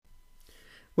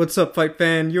What's up, fight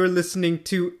fan? You're listening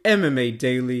to MMA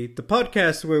Daily, the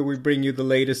podcast where we bring you the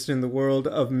latest in the world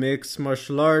of mixed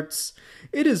martial arts.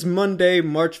 It is Monday,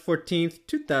 March 14th,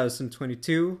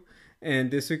 2022,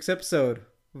 and this week's episode,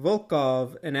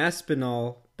 Volkov and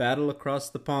Aspinall battle across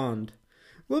the pond.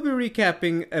 We'll be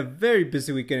recapping a very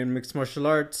busy weekend in mixed martial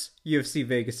arts, UFC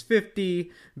Vegas 50,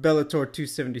 Bellator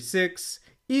 276,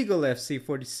 Eagle FC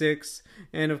 46,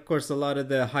 and of course a lot of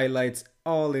the highlights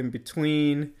all in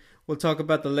between. We'll talk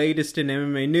about the latest in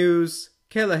MMA news.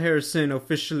 Kayla Harrison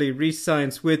officially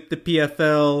re-signs with the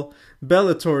PFL.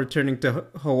 Bellator returning to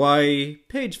Hawaii.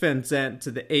 Paige Van Zandt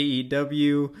to the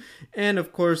AEW. And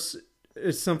of course,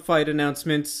 some fight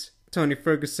announcements. Tony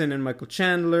Ferguson and Michael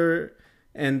Chandler.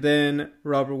 And then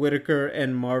Robert Whittaker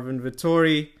and Marvin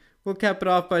Vettori. We'll cap it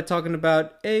off by talking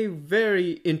about a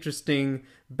very interesting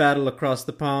battle across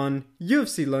the pond.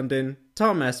 UFC London,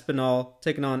 Tom Aspinall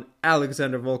taking on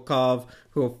Alexander Volkov,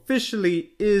 who officially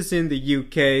is in the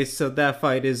UK, so that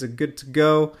fight is a good to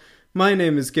go. My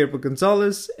name is Gabriel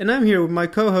Gonzalez, and I'm here with my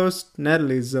co-host,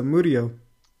 Natalie Zamudio.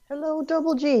 Hello,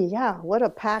 Double G. Yeah, what a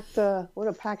packed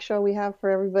show we have for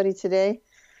everybody today.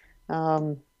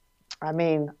 I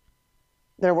mean,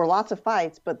 there were lots of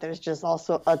fights, but there's just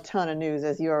also a ton of news,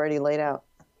 as you already laid out.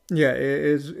 Yeah,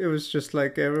 it was just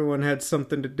like everyone had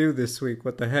something to do this week.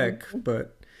 What the heck?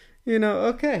 But,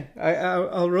 okay.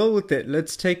 I'll roll with it.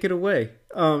 Let's take it away.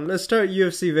 Let's start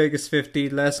UFC Vegas 50,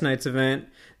 last night's event.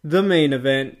 The main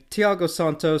event, Thiago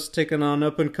Santos taking on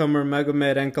up-and-comer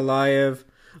Magomed Ankalaev.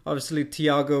 Obviously,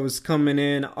 Thiago was coming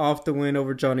in off the win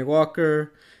over Johnny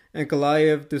Walker.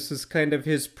 Ankalaev, this was kind of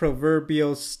his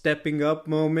proverbial stepping up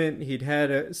moment. He'd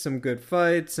had some good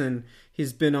fights and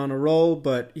he's been on a roll,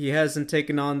 but he hasn't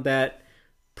taken on that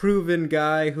proven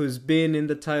guy who's been in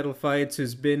the title fights,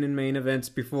 who's been in main events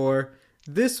before.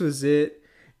 This was it.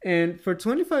 And for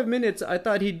 25 minutes, I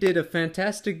thought he did a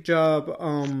fantastic job.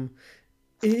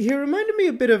 He reminded me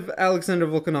a bit of Alexander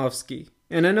Volkanovski.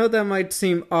 And I know that might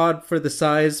seem odd for the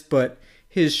size, but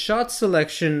his shot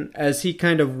selection as he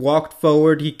kind of walked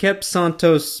forward, he kept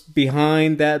Santos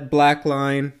behind that black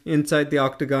line inside the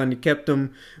octagon. He kept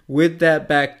him with that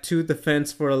back to the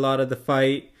fence for a lot of the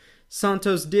fight.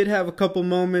 Santos did have a couple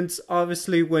moments,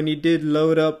 obviously, when he did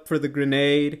load up for the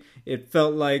grenade. It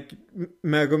felt like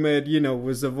Magomed,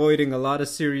 was avoiding a lot of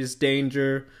serious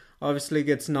danger. Obviously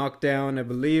gets knocked down. I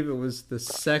believe it was the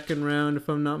second round, if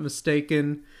I'm not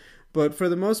mistaken. But for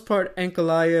the most part,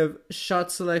 Ankalaev,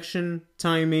 shot selection,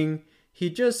 timing, he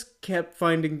just kept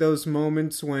finding those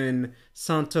moments when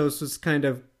Santos was kind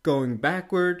of going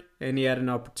backward and he had an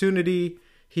opportunity.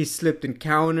 He slipped and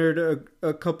countered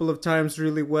a couple of times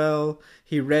really well.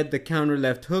 He read the counter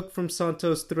left hook from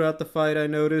Santos throughout the fight, I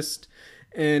noticed.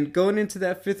 And going into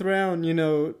that fifth round,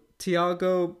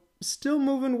 Thiago still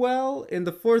moving well. In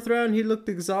the fourth round, he looked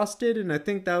exhausted, and I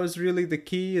think that was really the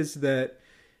key, is that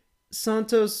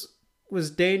Santos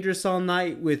was dangerous all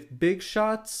night with big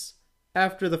shots.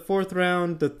 After the fourth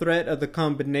round, the threat of the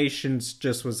combinations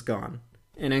just was gone.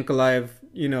 And Ankalaev,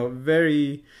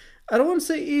 very, I don't want to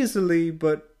say easily,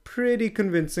 but pretty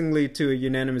convincingly to a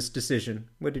unanimous decision.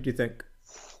 What did you think?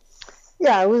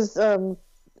 Yeah, it was, there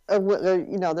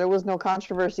was no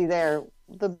controversy there.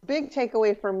 The big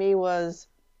takeaway for me was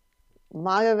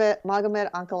Magomed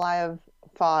Ankalaev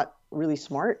fought really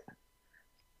smart.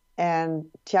 And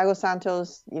Thiago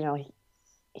Santos,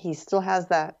 he still has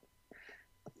that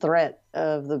threat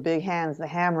of the big hands, the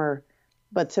hammer.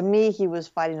 But to me, he was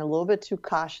fighting a little bit too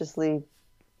cautiously,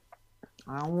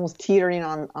 almost teetering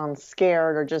on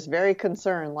scared or just very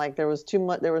concerned. Like there was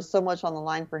so much on the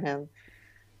line for him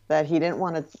that he didn't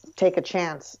want to take a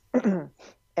chance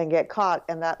and get caught.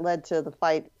 And that led to the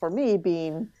fight for me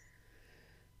being,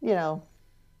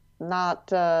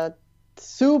 not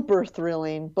super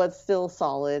thrilling, but still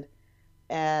solid.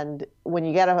 And when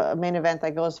you get a main event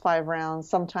that goes 5 rounds,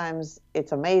 sometimes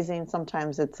it's amazing,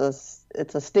 sometimes it's a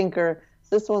stinker.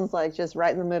 This one's like just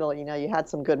right in the middle. You had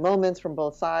some good moments from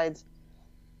both sides,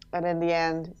 and in the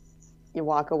end, you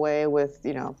walk away with,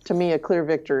 to me, a clear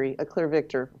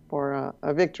victor for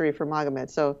a victory for Magomed.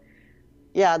 So,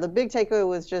 yeah, the big takeaway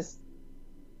was just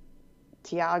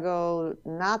Thiago,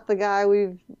 not the guy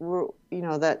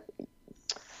that.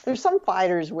 There's some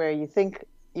fighters where you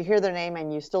hear their name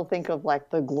and you still think of like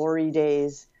the glory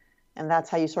days, and that's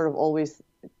how you sort of always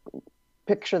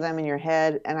picture them in your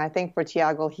head. And I think for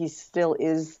Thiago, he still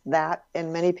is that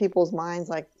in many people's minds.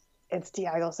 Like, it's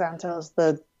Thiago Santos,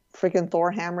 the freaking Thor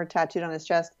hammer tattooed on his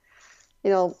chest.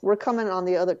 We're coming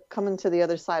to the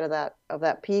other side of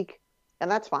that peak, and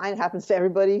that's fine. It happens to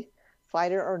everybody,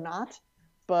 fighter or not.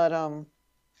 But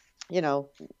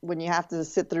when you have to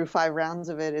sit through 5 rounds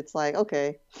of it, it's like,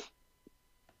 okay,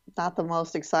 not the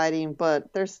most exciting,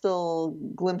 but there's still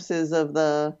glimpses of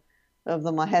the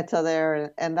Maheta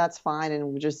there, and that's fine.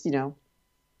 And we just,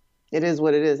 it is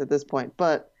what it is at this point.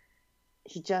 But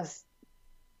he just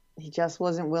he just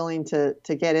wasn't willing to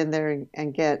get in there and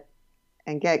and get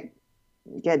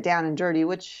get down and dirty,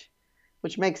 which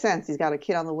makes sense. He's got a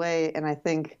kid on the way, and I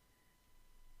think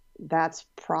that's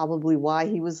probably why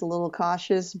he was a little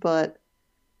cautious, but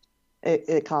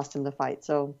it cost him the fight.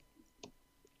 So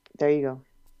there you go.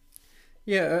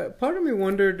 Yeah, part of me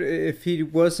wondered if he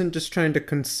wasn't just trying to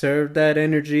conserve that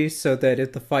energy so that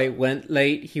if the fight went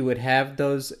late, he would have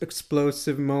those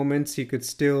explosive moments. He could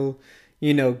still,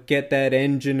 get that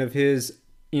engine of his,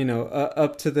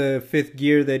 up to the fifth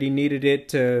gear that he needed it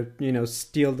to,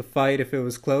 steal the fight if it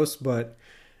was close. But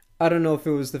I don't know if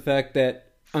it was the fact that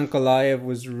Ankalaev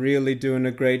was really doing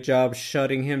a great job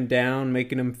shutting him down,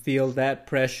 making him feel that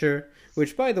pressure.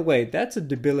 Which, by the way, that's a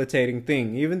debilitating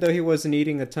thing. Even though he wasn't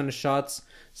eating a ton of shots,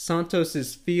 Santos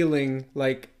is feeling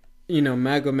like,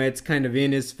 Magomed's kind of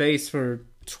in his face for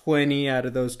 20 out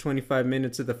of those 25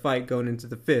 minutes of the fight going into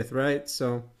the fifth, right?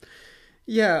 So,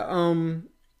 yeah,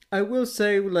 I will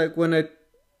say, like, when I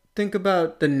think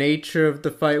about the nature of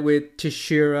the fight with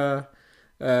Teixeira,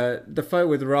 the fight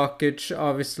with Rakic,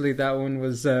 obviously that one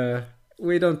was,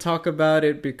 we don't talk about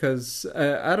it because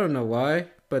I don't know why,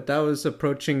 but that was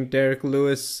approaching Derek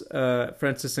Lewis,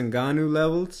 Francis Ngannou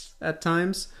levels at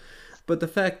times. But the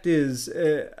fact is,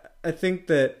 I think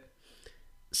that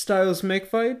styles make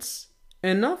fights,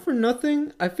 and not for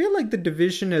nothing, I feel like the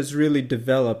division has really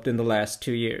developed in the last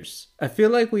 2 years. I feel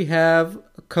like we have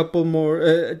a couple more,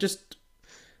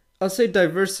 I'll say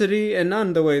diversity, and not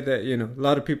in the way that, a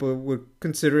lot of people would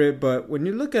consider it, but when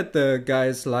you look at the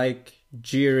guys like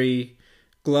Jiri,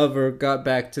 Glover got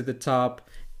back to the top,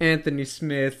 Anthony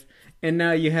Smith, and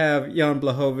now you have Jan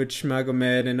Blachowicz,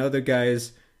 Magomed, and other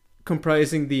guys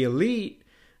comprising the elite.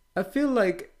 I feel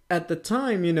like at the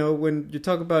time, when you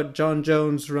talk about John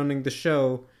Jones running the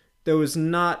show, there was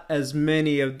not as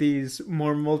many of these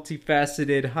more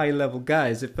multifaceted, high-level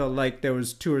guys. It felt like there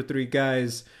was 2 or 3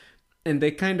 guys, and they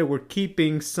kind of were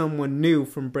keeping someone new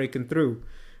from breaking through.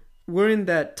 We're in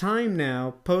that time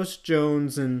now,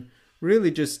 post-Jones, and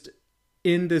really just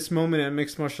in this moment at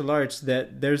mixed martial arts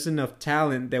that there's enough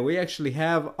talent that we actually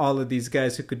have all of these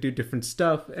guys who could do different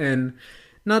stuff. And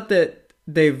not that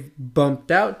they've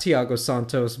bumped out Thiago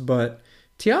Santos, but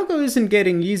Thiago isn't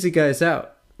getting easy guys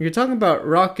out. You're talking about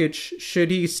Rakic.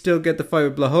 Should he still get the fight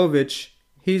with Blachowicz,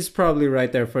 he's probably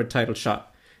right there for a title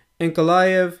shot.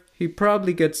 Ankalaev, he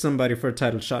probably gets somebody for a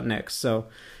title shot next. So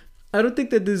I don't think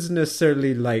that this is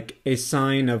necessarily like a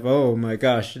sign of, oh my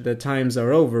gosh, the times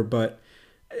are over, but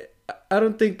I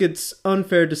don't think it's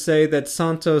unfair to say that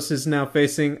Santos is now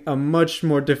facing a much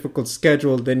more difficult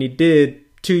schedule than he did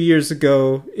 2 years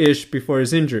ago-ish before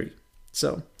his injury.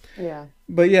 So, Yeah.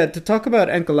 but yeah, to talk about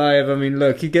Ankalaev, I mean,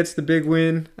 look, he gets the big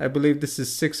win. I believe this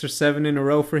is 6 or 7 in a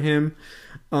row for him.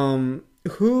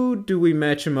 Who do we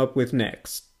match him up with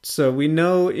next? So we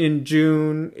know in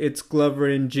June it's Glover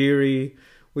and Jiri.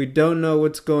 We don't know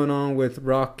what's going on with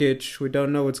Rakic. We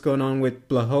don't know what's going on with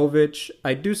Blachowicz.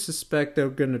 I do suspect they're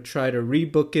going to try to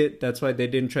rebook it. That's why they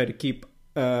didn't try to keep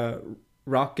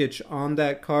Rakic on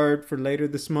that card for later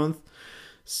this month.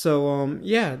 So,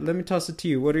 yeah, let me toss it to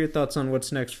you. What are your thoughts on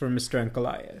what's next for Mr.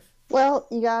 Ankalaev? Well,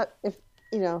 you got if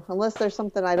unless there's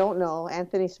something I don't know,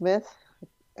 Anthony Smith.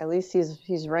 At least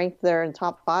he's ranked there in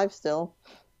top 5 still.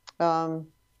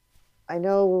 I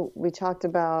know we talked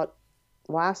about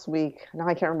last week. Now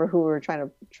I can't remember who we were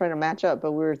trying to match up,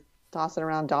 but we were tossing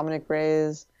around Dominic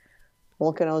Reyes,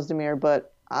 Volkan Ozdemir.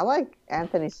 But I like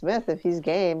Anthony Smith if he's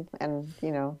game, and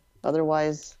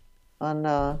otherwise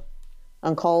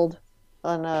uncalled,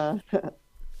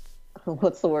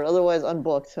 what's the word? Otherwise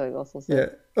unbooked. I also say. Yeah.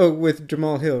 Oh, with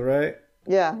Jamal Hill, right?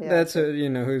 Yeah. That's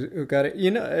who got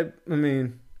it. I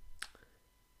mean,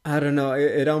 I don't know.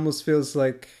 It almost feels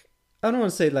like, I don't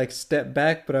want to say like step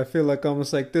back, but I feel like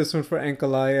almost like this one for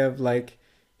Ankalaev, like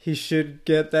he should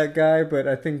get that guy, but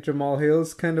I think Jamal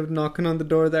Hill's kind of knocking on the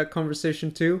door of that conversation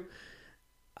too.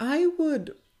 I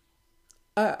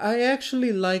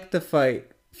actually like the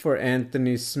fight for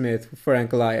Anthony Smith for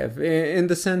Ankalaev in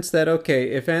the sense that,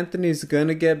 okay, if Anthony's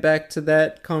gonna get back to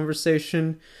that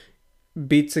conversation,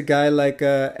 beats a guy like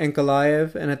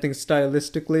Ankalaev, and I think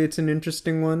stylistically it's an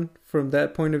interesting one from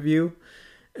that point of view.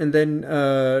 And then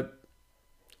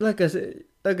like I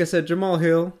said, Jamal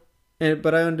Hill,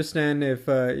 but I understand if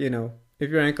if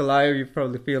you're Ankalaev, you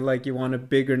probably feel like you want a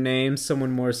bigger name,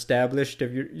 someone more established.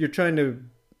 If you're trying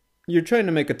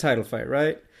to make a title fight,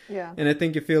 right? Yeah. And I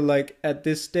think you feel like at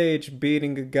this stage,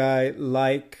 beating a guy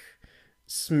like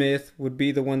Smith would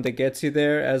be the one that gets you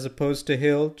there as opposed to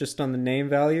Hill just on the name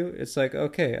value, it's like,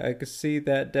 okay, I could see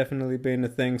that definitely being a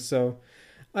thing. So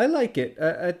I like it.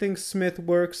 I think Smith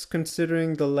works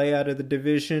considering the layout of the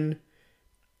division.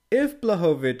 If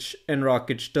Blachowicz and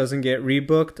Rakic doesn't get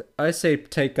rebooked, I say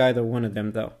take either one of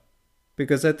them though.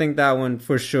 Because I think that one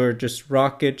for sure, just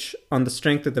Rakic on the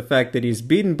strength of the fact that he's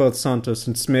beaten both Santos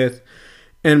and Smith,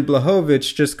 and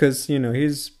Blachowicz just because,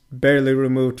 he's barely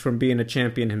removed from being a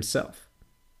champion himself.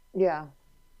 Yeah.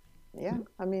 Yeah.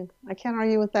 I mean, I can't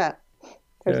argue with that.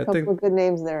 There's Yeah, a couple of good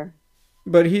names there.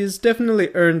 But he's definitely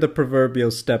earned the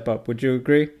proverbial step up. Would you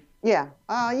agree? Yeah.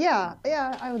 Yeah,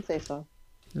 I would say so.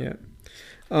 Yeah.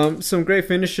 Some great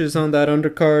finishes on that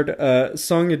undercard.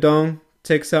 Song Yadong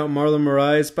takes out Marlon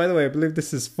Moraes. By the way, I believe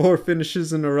this is 4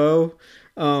 finishes in a row.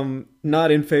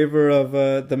 Not in favor of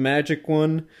the Magic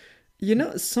one.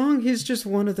 Song, he's just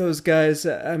one of those guys.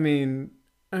 I mean,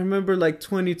 I remember like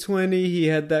 2020, he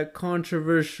had that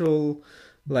controversial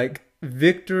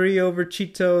victory over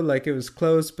Chito. Like it was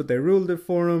close, but they ruled it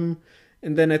for him.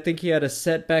 And then I think he had a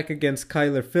setback against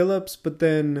Kyler Phillips. But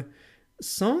then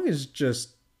Song is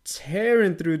just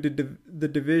tearing through the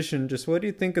division. Just what do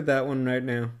you think of that one right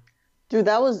now? Dude,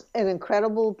 that was an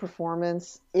incredible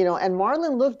performance, and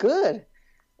Marlon looked good.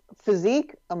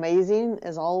 Physique, amazing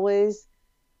as always.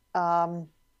 It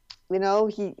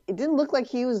didn't look like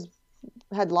he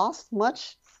had lost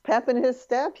much pep in his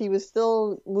step. He was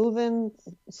still moving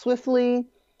swiftly,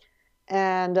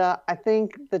 and I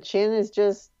think the chin is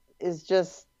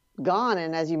just gone.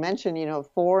 And as you mentioned,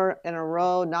 4 in a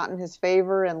row not in his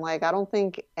favor, and I don't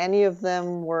think any of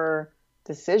them were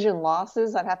decision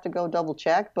losses. I'd have to go double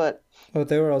check, but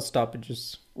they were all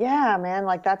stoppages. Yeah, man,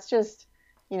 that's just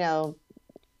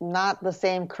not the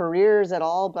same careers at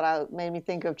all. But it made me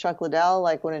think of Chuck Liddell,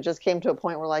 when it just came to a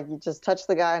point where you just touched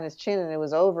the guy on his chin and it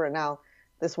was over. And now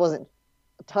this wasn't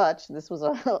a touch. This was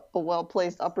a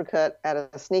well-placed uppercut at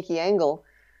a sneaky angle.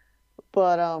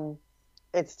 But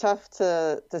it's tough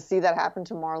to see that happen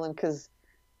to Marlon because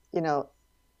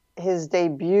his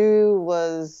debut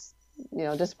was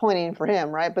disappointing for him,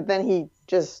 right? But then he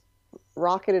just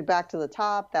rocketed back to the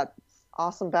top. That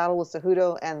awesome battle with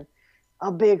Cejudo and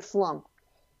a big slump.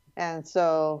 And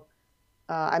so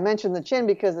I mentioned the chin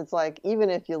because it's even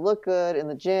if you look good in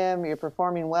the gym, you're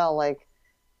performing well,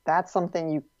 that's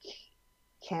something you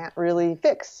can't really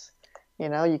fix.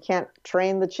 You can't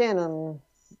train the chin, and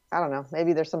I don't know,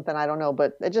 maybe there's something I don't know,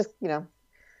 but it just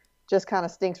kind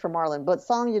of stinks for Marlon. But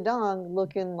Song Yadong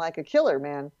looking like a killer,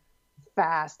 man.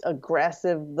 Fast,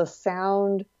 aggressive. The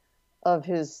sound of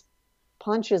his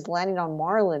punches landing on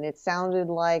Marlon, it sounded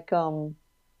like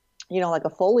like a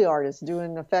Foley artist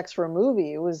doing effects for a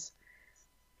movie. It was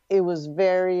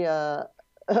very it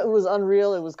was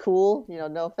unreal. It was cool.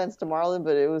 No offense to Marlon,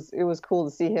 but it was cool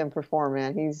to see him perform,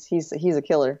 man. He's a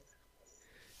killer.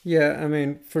 Yeah, I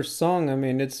mean, for Song, I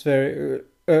mean, it's very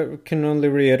can only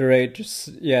reiterate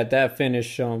that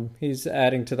finish. He's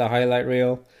adding to the highlight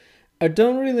reel. I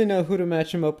don't really know who to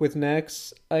match him up with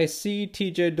next. I see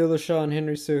TJ Dillashaw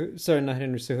and not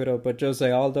Henry Cejudo, but Jose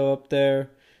Aldo up there.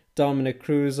 Dominic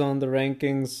Cruz on the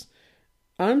rankings.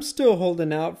 I'm still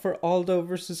holding out for Aldo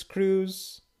versus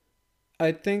Cruz.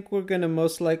 I think we're going to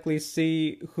most likely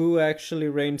see who actually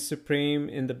reigns supreme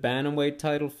in the bantamweight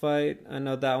title fight. I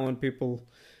know that one people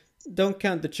don't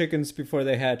count the chickens before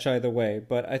they hatch either way,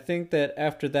 but I think that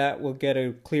after that we'll get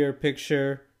a clear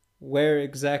picture where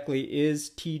exactly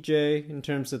is TJ in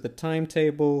terms of the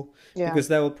timetable, because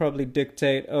that will probably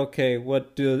dictate, okay,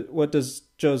 what does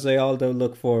Jose Aldo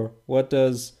look for? What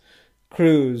does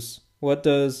Cruz? What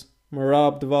does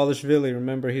Merab Dvalishvili?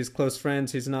 Remember, he's close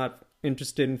friends. He's not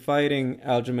interested in fighting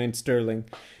Aljamain Sterling.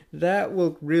 That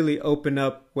will really open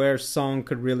up where Song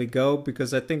could really go,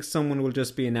 because I think someone will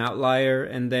just be an outlier,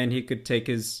 and then he could take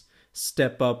his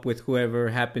step up with whoever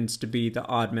happens to be the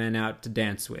odd man out to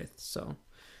dance with. So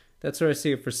that's where I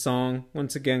see it for Song.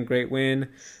 Once again, great win.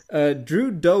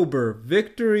 Drew Dober,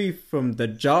 victory from the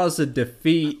jaws of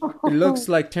defeat. It looks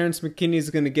like Terrence McKinney is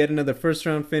going to get another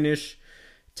first-round finish.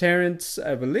 Terrence,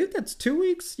 I believe that's 2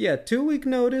 weeks? Yeah, 2-week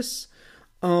notice.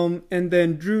 And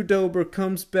then Drew Dober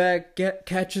comes back,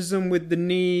 catches him with the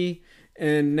knee,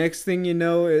 and next thing you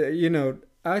know,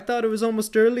 I thought it was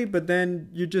almost early, but then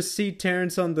you just see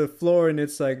Terrence on the floor, and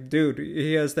it's like, dude,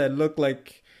 he has that look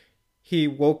like he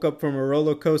woke up from a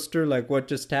roller coaster, like what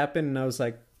just happened. And I was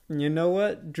like, you know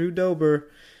what, Drew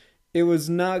Dober, it was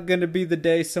not going to be the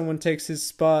day someone takes his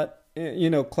spot,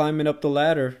 climbing up the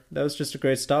ladder. That was just a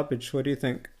great stoppage. What do you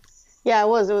think? Yeah, it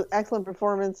was excellent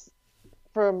performance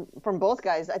from both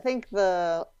guys. I think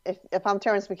if I'm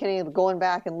Terrence McKinney, going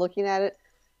back and looking at it,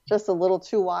 just a little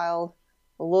too wild.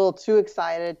 a little too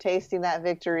excited, tasting that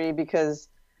victory because,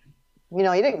 he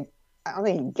didn't, I don't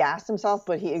think he gassed himself,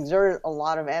 but he exerted a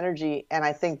lot of energy. And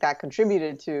I think that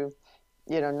contributed to,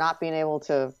 not being able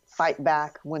to fight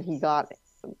back when he got,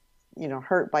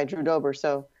 hurt by Drew Dober.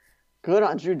 So good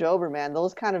on Drew Dober, man.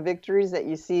 Those kind of victories that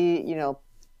you see,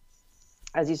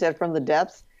 as you said, from the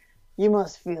depths, you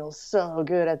must feel so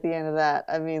good at the end of that.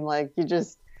 I mean, like you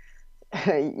just,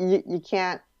 you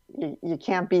can't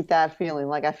beat that feeling.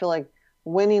 Like I feel like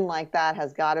winning like that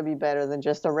has got to be better than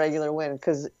just a regular win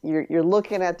because you're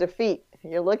looking at defeat.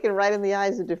 You're looking right in the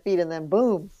eyes of defeat, and then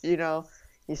boom, you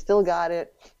still got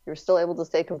it. You're still able to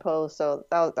stay composed. So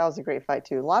that was a great fight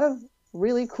too. A lot of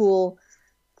really cool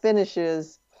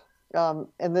finishes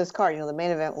in this card. The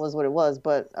main event was what it was,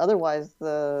 but otherwise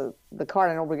the card,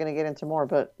 I know we're going to get into more,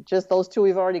 but just those two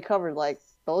we've already covered, like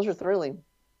those are thrilling.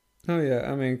 Oh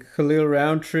yeah, I mean Khalil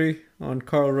Roundtree on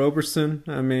Carl Roberson.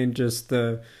 I mean just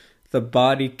the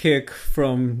body kick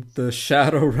from the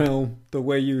Shadow Realm, the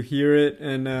way you hear it,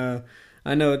 and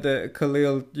I know that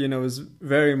Khalil, is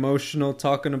very emotional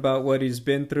talking about what he's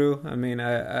been through. I mean,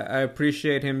 I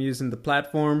appreciate him using the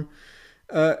platform.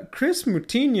 Chris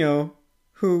Moutinho,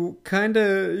 who kind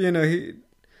of,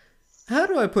 how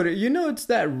do I put it? It's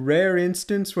that rare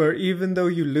instance where even though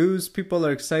you lose, people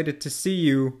are excited to see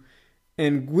you.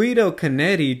 And Guido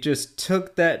Canetti just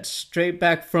took that straight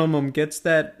back from him, gets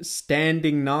that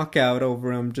standing knockout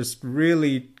over him, just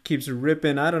really keeps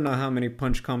ripping. I don't know how many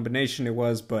punch combination it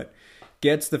was, but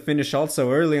gets the finish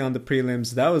also early on the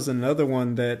prelims. That was another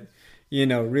one that,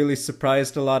 really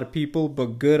surprised a lot of people,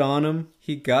 but good on him.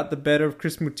 He got the better of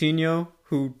Chris Moutinho,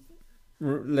 who,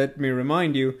 let me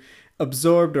remind you,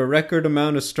 absorbed a record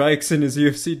amount of strikes in his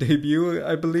UFC debut,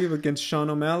 I believe, against Sean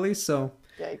O'Malley. So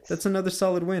Yikes. That's another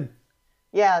solid win.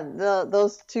 Yeah,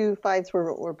 those two fights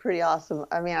were pretty awesome.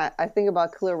 I mean, I think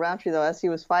about Khalil Roundtree, though, as he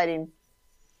was fighting.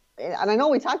 And I know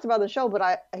we talked about the show,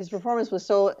 but his performance was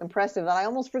so impressive that I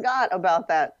almost forgot about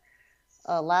that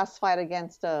last fight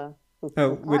against... with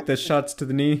the shots to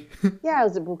the knee? Yeah,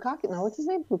 was it Bukakis? No, what's his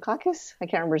name? Bukakis? I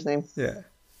can't remember his name. Yeah.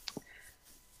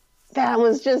 That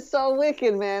was just so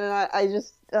wicked, man. And I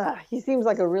just... he seems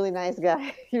like a really nice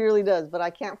guy. He really does, but I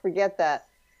can't forget that.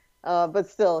 But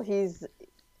still, he's...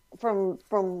 From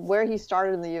where he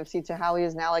started in the UFC to how he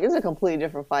is now, like, it's a completely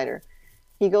different fighter.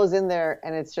 He goes in there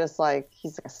and it's just like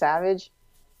he's like a savage.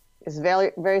 It's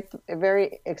very, very,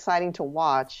 very exciting to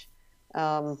watch.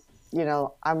 I'm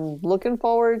looking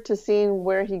forward to seeing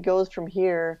where he goes from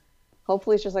here.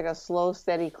 Hopefully, it's just like a slow,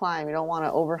 steady climb. You don't want to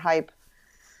overhype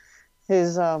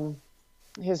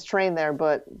his train there,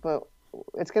 but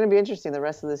it's going to be interesting the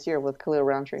rest of this year with Khalil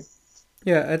Roundtree.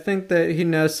 Yeah, I think that he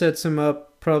now sets him up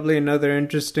probably another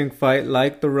interesting fight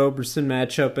like the Roberson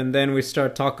matchup, and then we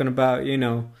start talking about,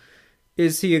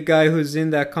 is he a guy who's in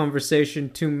that conversation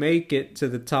to make it to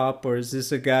the top, or is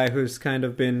this a guy who's kind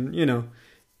of been,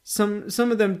 some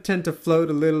of them tend to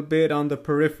float a little bit on the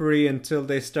periphery until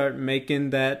they start making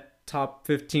that top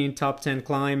 15, top 10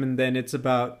 climb, and then it's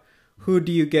about who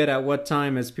do you get at what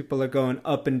time as people are going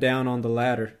up and down on the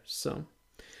ladder. So...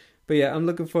 But yeah, I'm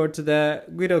looking forward to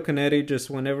that. Guido Canetti, just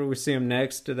whenever we see him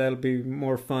next, that'll be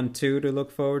more fun too to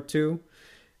look forward to.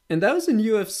 And that was in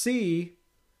UFC.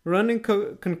 Running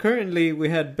concurrently, we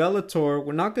had Bellator.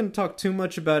 We're not going to talk too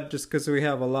much about it just because we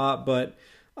have a lot, but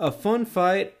a fun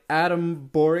fight. Adam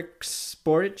Boric.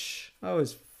 I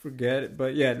always forget it,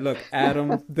 but yeah, look,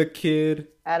 Adam the Kid.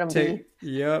 Adam B.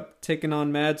 Yep, taking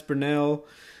on Mads Burnell.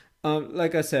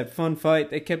 Like I said, fun fight.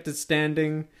 They kept it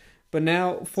standing. But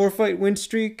now, 4-fight win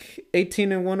streak,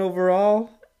 18-1 overall.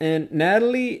 And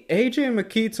Natalie, AJ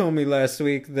McKee told me last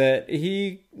week that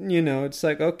he, it's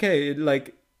like, okay,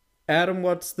 like, Adam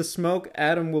wants the smoke,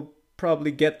 Adam will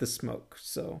probably get the smoke.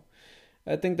 So,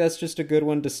 I think that's just a good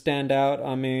one to stand out.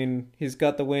 I mean, he's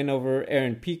got the win over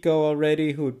Aaron Pico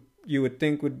already, who you would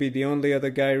think would be the only other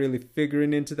guy really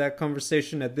figuring into that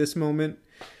conversation at this moment.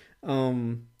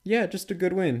 Yeah, just a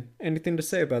good win. Anything to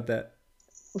say about that?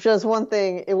 Just one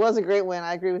thing. It was a great win.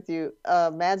 I agree with you.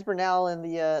 Mads Burnell and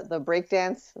the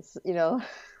breakdance, moment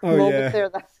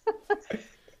there.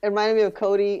 It reminded me of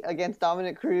Cody against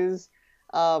Dominic Cruz.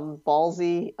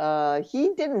 Ballsy.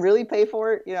 He didn't really pay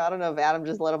for it. I don't know if Adam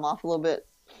just let him off a little bit.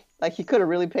 Like he could have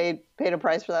really paid a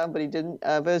price for that one, but he didn't.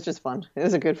 But it was just fun. It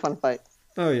was a good, fun fight.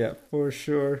 Oh yeah, for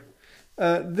sure.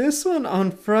 This one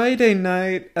on Friday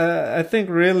night, I think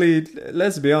really,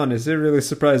 let's be honest, it really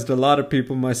surprised a lot of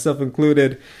people, myself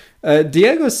included.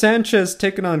 Diego Sanchez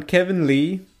taking on Kevin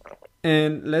Lee.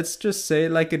 And let's just say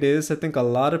it like it is. I think a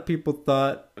lot of people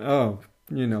thought,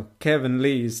 Kevin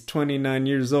Lee's 29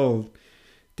 years old.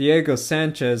 Diego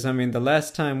Sanchez, I mean, the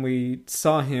last time we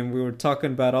saw him, we were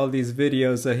talking about all these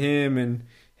videos of him and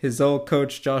his old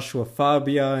coach Joshua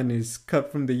Fabia, and he's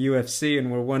cut from the UFC,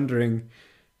 and we're wondering,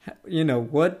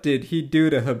 what did he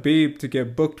do to Khabib to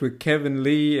get booked with Kevin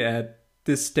Lee at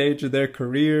this stage of their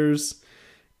careers?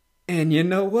 And you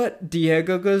know what?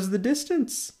 Diego goes the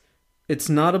distance. It's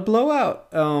not a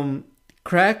blowout.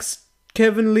 Cracks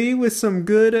Kevin Lee with some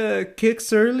good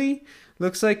kicks early.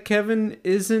 Looks like Kevin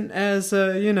isn't as,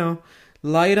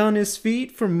 light on his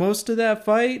feet for most of that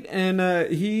fight. And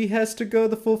he has to go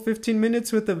the full 15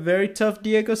 minutes with a very tough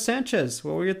Diego Sanchez.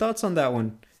 What were your thoughts on that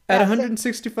one? At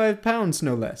 165 pounds,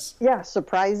 no less. Yeah,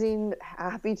 surprising.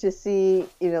 Happy to see,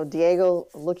 Diego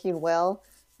looking well.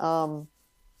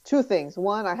 Two things.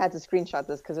 One, I had to screenshot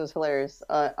this because it was hilarious.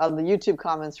 On the YouTube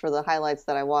comments for the highlights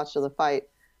that I watched of the fight,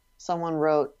 someone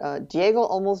wrote, Diego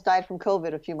almost died from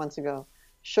COVID a few months ago.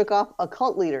 Shook off a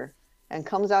cult leader and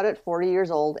comes out at 40 years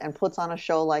old and puts on a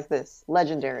show like this.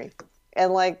 Legendary.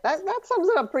 And that sums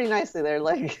it up pretty nicely there.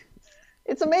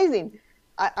 It's amazing.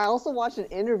 I also watched an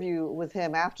interview with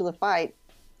him after the fight,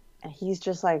 and he's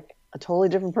just like a totally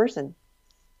different person.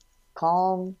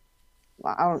 Calm,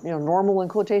 normal in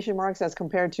quotation marks as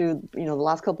compared to, the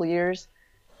last couple of years.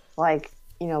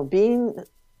 Being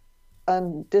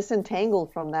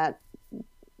disentangled from that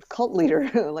cult leader,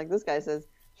 like this guy says.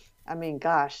 I mean,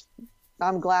 gosh,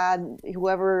 I'm glad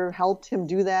whoever helped him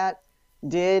do that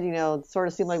did. It sort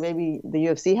of seemed like maybe the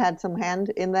UFC had some hand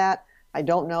in that. I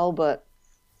don't know, but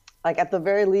at the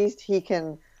very least, he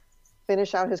can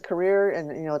finish out his career,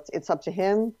 and it's up to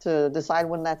him to decide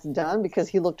when that's done, because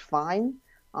he looked fine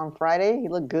on Friday. He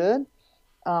looked good,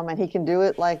 and he can do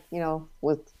it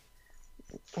with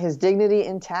his dignity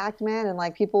intact, man.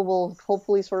 And people will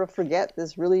hopefully sort of forget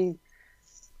this really,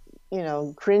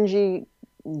 cringy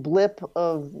blip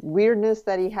of weirdness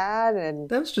that he had. And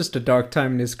that was just a dark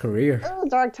time in his career. It was a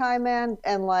dark time, man.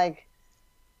 And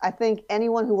I think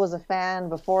anyone who was a fan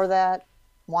before that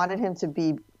wanted him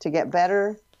to get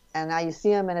better, and now you see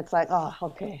him and it's like, oh,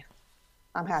 okay,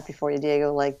 I'm happy for you,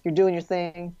 Diego. You're doing your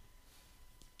thing,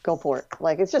 go for it.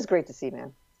 It's just great to see,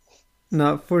 man.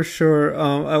 No, for sure.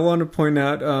 I want to point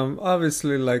out,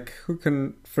 obviously, who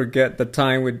can forget the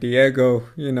time with Diego,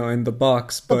 in the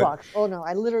box. But the box. Oh, no,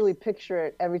 I literally picture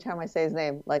it every time I say his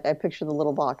name. I picture the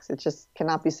little box. It just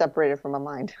cannot be separated from my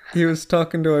mind. He was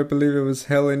talking to, I believe it was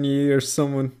Helen Yee or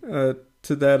someone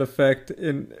to that effect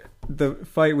in the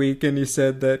fight week, and he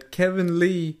said that Kevin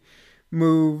Lee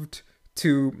moved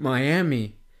to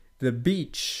Miami, the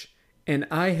beach, and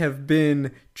I have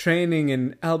been training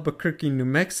in Albuquerque, New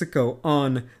Mexico,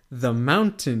 on the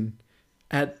mountain,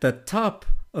 at the top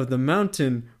of the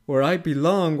mountain where I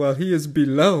belong, while he is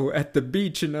below at the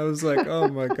beach. And I was like, oh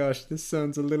my gosh, this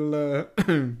sounds a little,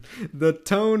 the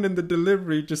tone and the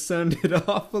delivery just sounded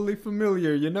awfully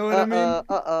familiar. You know what I mean?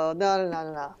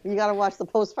 No. You gotta watch the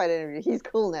post-fight interview. He's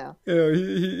cool now. Yeah,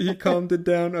 he calmed it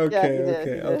down. Okay, yeah,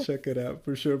 okay, I'll check it out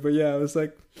for sure. But yeah, I was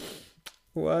like,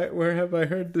 where have I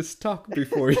heard this talk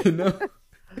before,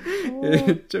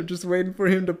 I'm just waiting for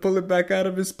him to pull it back out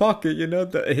of his pocket,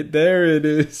 there it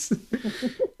is.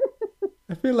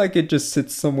 I feel like it just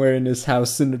sits somewhere in his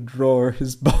house in a drawer,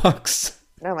 his box.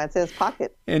 No, it's in his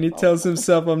pocket. And he tells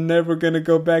himself, I'm never going to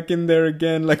go back in there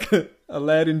again, like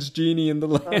Aladdin's genie in the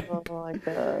lamp. Oh my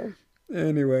God.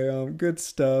 Anyway, good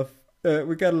stuff.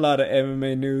 We got a lot of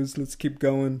MMA news. Let's keep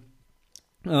going.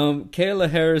 Kayla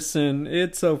Harrison,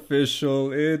 it's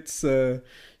official. It's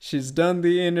she's done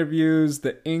the interviews.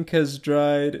 The ink has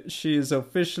dried. She is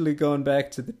officially going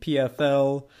back to the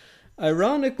PFL.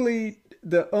 Ironically,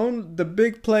 the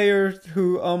big player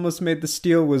who almost made the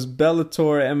steal was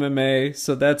Bellator MMA.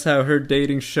 So that's how her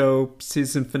dating show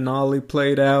season finale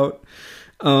played out.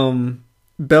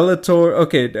 Bellator,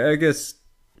 okay, I guess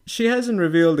she hasn't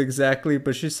revealed exactly,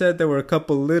 but she said there were a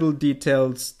couple little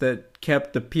details that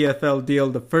kept the PFL deal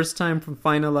the first time from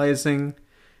finalizing.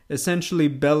 Essentially,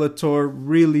 Bellator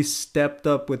really stepped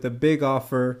up with a big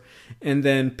offer, and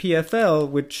then PFL,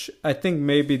 which I think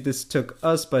maybe this took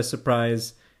us by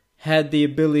surprise, had the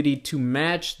ability to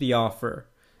match the offer.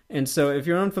 And so if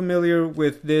you're unfamiliar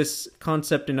with this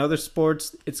concept in other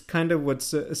sports, it's kind of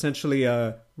what's essentially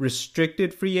a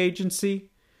restricted free agency,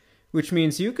 which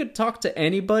means you could talk to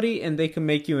anybody and they can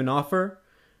make you an offer,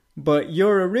 but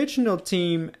your original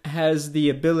team has the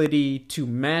ability to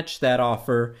match that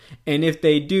offer, and if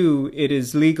they do, it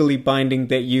is legally binding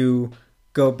that you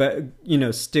go back,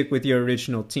 stick with your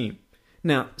original team.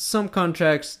 Now, some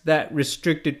contracts, that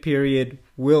restricted period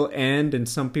will end, and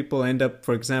some people end up,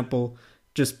 for example,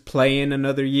 just playing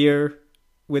another year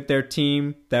with their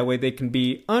team. That way they can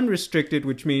be unrestricted,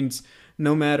 which means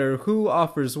no matter who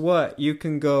offers what, you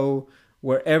can go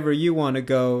wherever you want to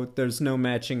go. There's no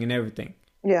matching and everything.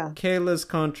 Yeah. Kayla's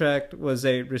contract was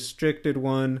a restricted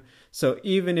one. So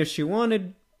even if she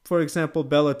wanted, for example,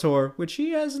 Bellator, which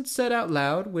he hasn't said out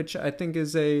loud, which I think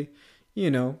is in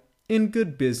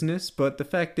good business. But the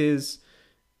fact is,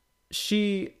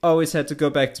 she always had to go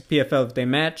back to PFL. If they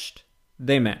matched,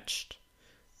 they matched.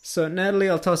 So, Natalie,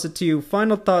 I'll toss it to you.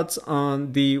 Final thoughts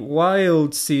on the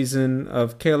wild season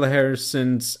of Kayla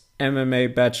Harrison's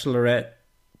MMA Bachelorette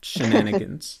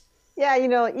shenanigans. Yeah,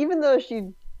 even though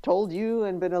she told you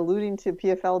and been alluding to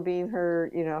PFL being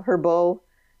her, her beau,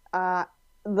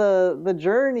 the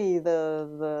journey,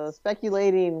 the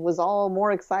speculating was all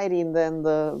more exciting than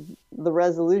the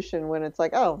resolution when it's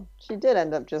like, oh, she did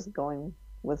end up just staying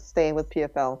with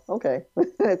PFL. Okay.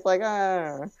 It's like,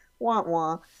 wah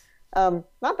wah.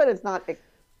 Not that it's not,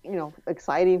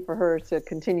 exciting for her to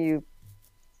continue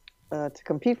to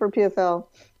compete for PFL.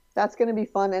 That's going to be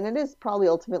fun, and it is probably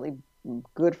ultimately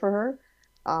good for her.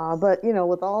 But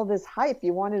with all this hype,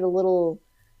 you wanted a little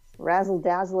razzle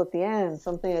dazzle at the end,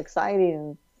 something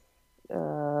exciting.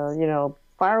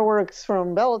 Fireworks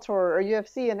from Bellator or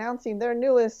UFC announcing their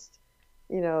newest,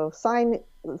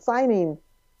 signing.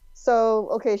 So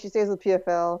okay, she stays with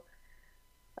PFL.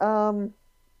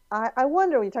 I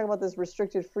wonder, when you talk about this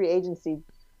restricted free agency,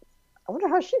 I wonder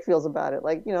how she feels about it.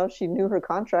 Like, she knew her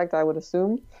contract, I would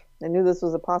assume. I knew this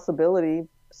was a possibility.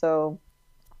 So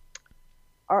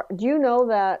do you know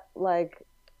that, like,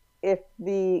 if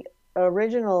the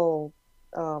original,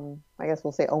 I guess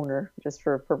we'll say owner, just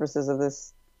for purposes of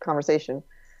this conversation,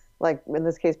 like in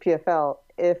this case PFL,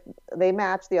 if they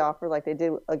match the offer like they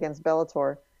did against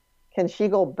Bellator, can she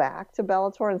go back to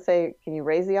Bellator and say, can you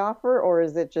raise the offer? Or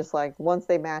is it just like, once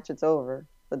they match, it's over?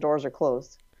 The doors are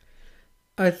closed.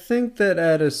 I think that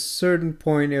at a certain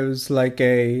point, it was like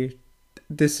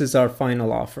this is our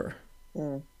final offer.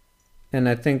 Mm. And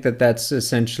I think that that's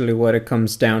essentially what it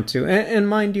comes down to. And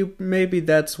mind you, maybe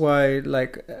that's why,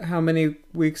 like, how many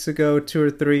weeks ago, 2 or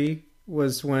 3,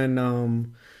 was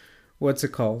when, what's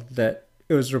it called? That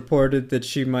it was reported that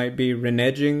she might be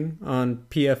reneging on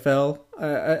PFL.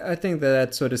 I think that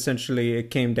that's what essentially it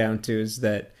came down to, is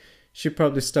that she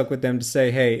probably stuck with them to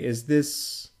say, hey, is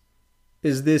this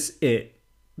it?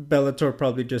 Bellator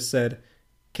probably just said,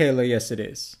 Kayla, yes it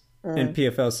is. And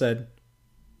PFL said,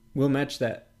 we'll match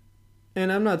that.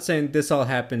 And I'm not saying this all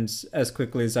happens as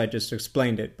quickly as I just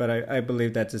explained it, but I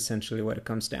believe that's essentially what it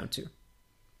comes down to.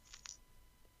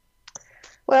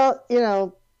 Well,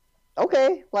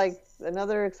 okay, like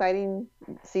another exciting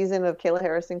season of Kayla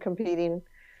Harrison competing,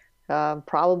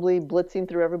 probably blitzing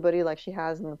through everybody like she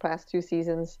has in the past 2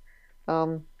 seasons.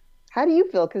 How do you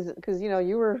feel? Because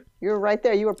you were right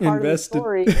there. You were part invested. of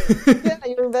the story. Yeah,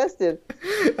 you were invested.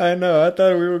 I know. I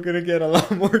thought we were gonna get a lot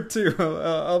more too.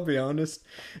 I'll be honest.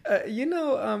 I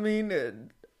mean,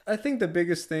 I think the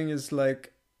biggest thing is,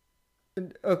 like,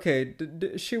 okay,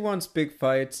 she wants big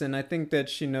fights, and I think that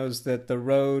she knows that the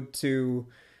road to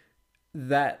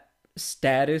that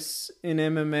status in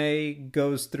MMA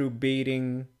goes through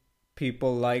beating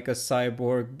people like a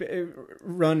Cyborg,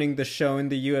 running the show in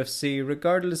the UFC,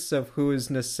 regardless of who is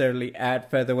necessarily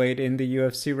at featherweight in the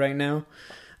UFC right now.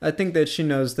 I think that she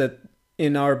knows that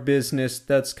in our business,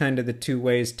 that's kind of the 2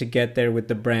 ways to get there with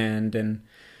the brand. And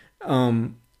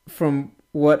from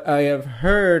what I have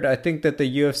heard, I think that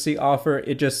the UFC offer,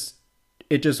 it just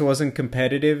wasn't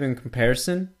competitive in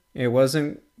comparison. It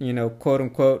wasn't, quote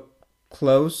unquote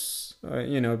close,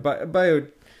 by a,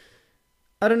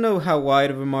 I don't know how wide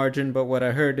of a margin, but what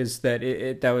I heard is that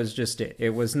that was just it.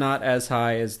 It was not as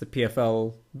high as the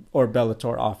PFL or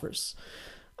Bellator offers.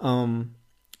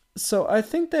 So I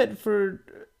think that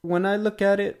when I look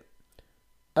at it,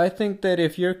 I think that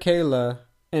if you're Kayla,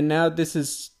 and now this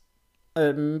is,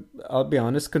 I'll be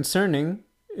honest, concerning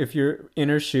if you're in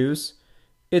her shoes,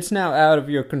 it's now out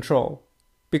of your control.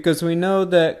 Because we know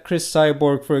that Cris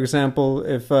Cyborg, for example,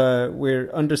 if we're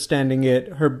understanding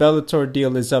it, her Bellator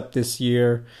deal is up this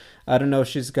year. I don't know if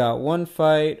she's got 1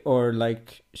 fight or,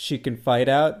 like, she can fight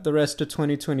out the rest of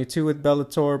 2022 with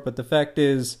Bellator. But the fact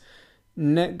is,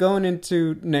 going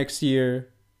into next year,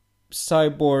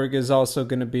 Cyborg is also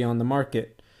going to be on the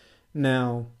market.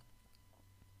 Now,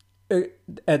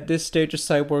 at this stage of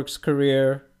Cyborg's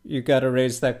career, you got to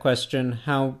raise that question.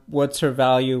 What's her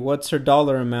value? What's her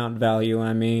dollar amount value?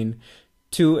 I mean,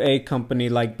 to a company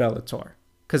like Bellator.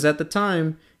 Because at the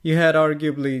time, you had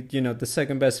arguably, the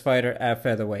second best fighter at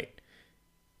featherweight.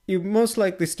 You most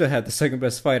likely still had the second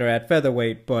best fighter at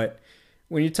featherweight, but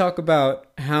when you talk about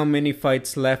how many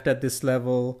fights left at this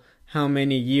level, how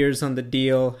many years on the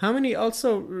deal, how many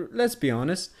also, let's be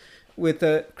honest, with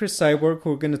Chris Cyborg, who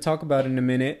we're going to talk about in a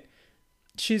minute,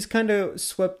 she's kind of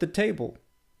swept the table.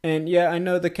 And yeah, I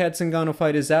know the Cat Zingano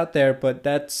fight is out there, but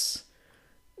that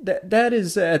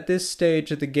is at this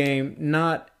stage of the game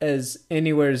not as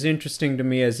anywhere as interesting to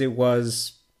me as it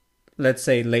was, let's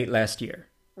say, late last year.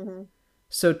 Mm-hmm.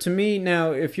 So to me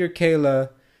now, if you're Kayla,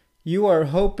 you are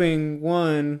hoping,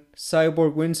 one,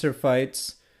 Cyborg wins her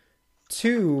fights,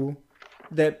 two,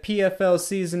 that PFL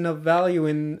sees enough value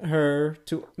in her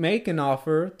to make an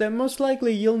offer that most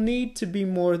likely you'll need to be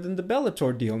more than the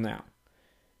Bellator deal now.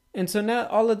 And so now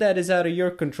all of that is out of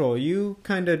your control. You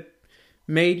kind of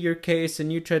made your case and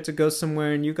you tried to go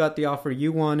somewhere and you got the offer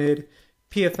you wanted.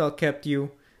 PFL kept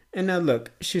you. And now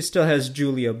look, she still has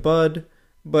Julia Budd,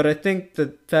 but I think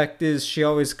the fact is she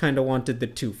always kind of wanted the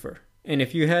twofer. And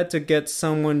if you had to get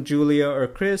someone, Julia or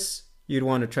Chris, you'd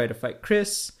want to try to fight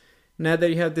Chris. Now that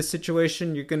you have this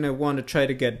situation, you're going to want to try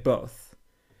to get both.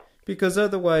 Because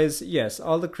otherwise, yes,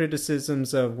 all the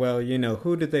criticisms of, well, you know,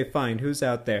 who did they find? Who's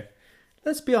out there?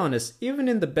 Let's be honest, even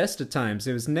in the best of times,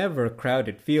 it was never a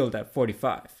crowded field at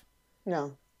 45.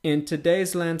 No. In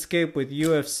today's landscape with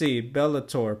UFC,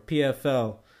 Bellator,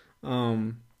 PFL,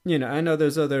 you know, I know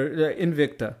there's other,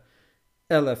 Invicta,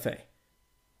 LFA.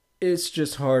 It's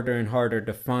just harder and harder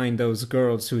to find those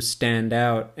girls who stand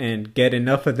out and get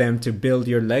enough of them to build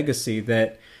your legacy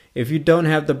that if you don't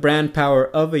have the brand power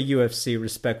of a UFC,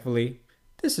 respectfully,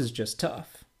 this is just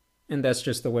tough. And that's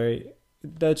just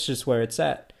where it's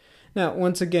at. Now,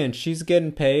 once again, she's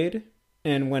getting paid,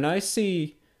 and when I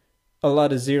see a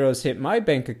lot of zeros hit my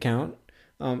bank account,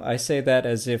 I say that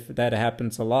as if that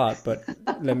happens a lot, but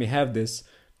let me have this.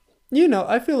 You know,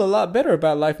 I feel a lot better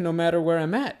about life no matter where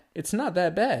I'm at. It's not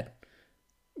that bad.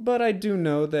 But I do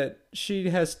know that she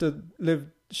has to live,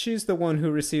 she's the one who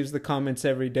receives the comments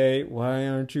every day, why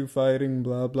aren't you fighting,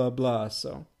 blah, blah, blah.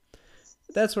 So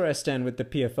that's where I stand with the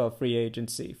PFL free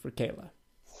agency for Kayla.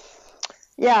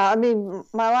 Yeah, I mean,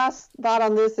 my last thought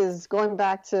on this is going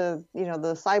back to, you know,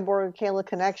 the Cyborg-Kayla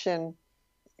connection.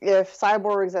 If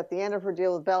Cyborg's at the end of her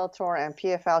deal with Bellator and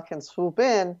PFL can swoop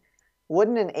in,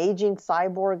 wouldn't an aging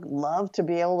Cyborg love to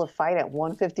be able to fight at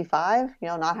 155? You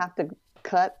know, not have to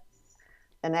cut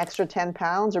an extra 10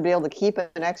 pounds or be able to keep an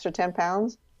extra 10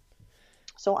 pounds?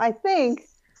 So I think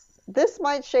this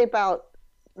might shape out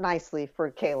nicely for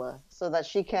Kayla so that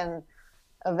she can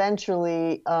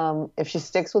eventually, if she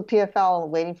sticks with PFL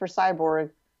waiting for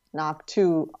Cyborg, knock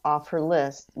two off her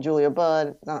list. Julia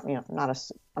Budd, I'm not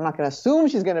going to assume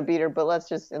she's going to beat her, but let's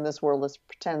just, in this world, let's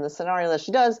pretend the scenario that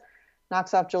she does,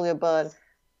 knocks off Julia Budd,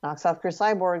 knocks off Chris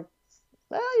Cyborg.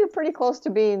 Well, you're pretty close to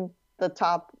being the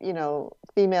top, you know,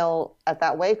 female at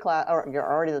that weight class, or you're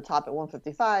already the top at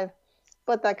 155.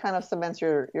 But that kind of cements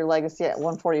your legacy at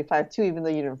 145 too, even though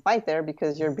you didn't fight there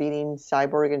because you're beating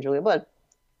Cyborg and Julia Budd.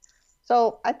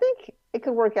 So I think it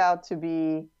could work out to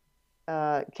be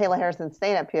Kayla Harrison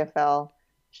staying at PFL.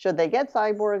 Should they get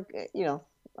Cyborg, you know,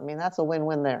 I mean, that's a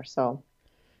win-win there. So,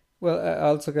 well, I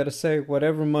also got to say,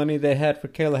 whatever money they had for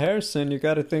Kayla Harrison, you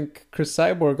got to think Chris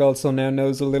Cyborg also now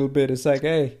knows a little bit. It's like,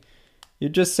 hey, you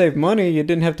just saved money. You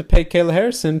didn't have to pay Kayla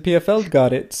Harrison. PFL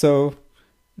got it. So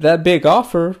that big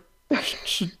offer,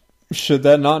 should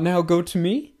that not now go to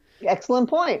me? Excellent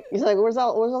point. He's like, where's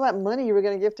all that money you were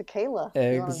going to give to Kayla?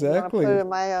 Exactly. You want to put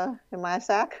it in my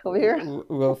sack over here?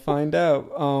 We'll find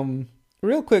out.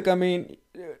 Real quick, I mean,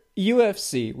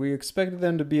 UFC, we expected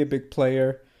them to be a big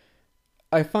player.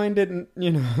 I find it,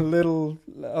 you know, a little,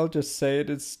 I'll just say it,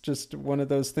 it's just one of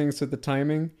those things with the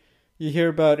timing. You hear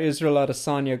about Israel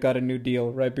Adesanya got a new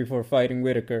deal right before fighting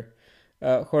Whitaker.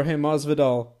 Jorge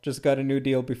Masvidal just got a new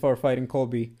deal before fighting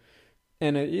Colby.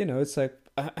 And, you know, it's like,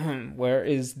 where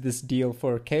is this deal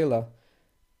for Kayla?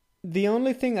 The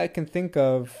only thing I can think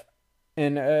of,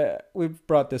 and we've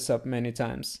brought this up many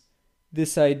times,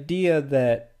 this idea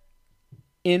that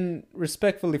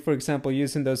respectfully, for example,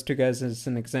 using those two guys as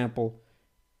an example,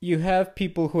 you have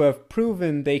people who have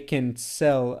proven they can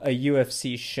sell a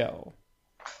UFC show,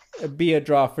 be a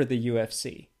draw for the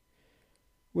UFC.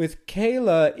 With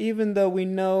Kayla, even though we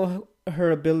know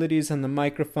her abilities on the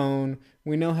microphone,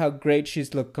 we know how great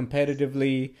she's looked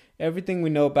competitively, everything we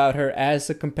know about her as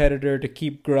a competitor to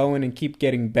keep growing and keep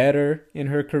getting better in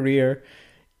her career,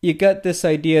 you got this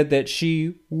idea that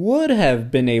she would have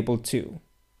been able to.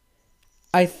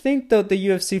 I think though the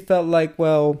UFC felt like,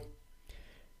 well,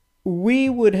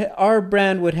 our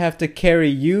brand would have to carry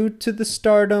you to the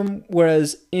stardom,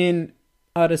 whereas in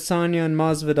Adesanya and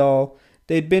Masvidal,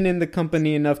 they'd been in the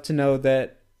company enough to know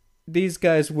that these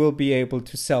guys will be able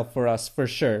to sell for us for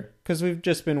sure, because we've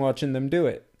just been watching them do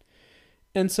it.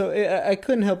 And so I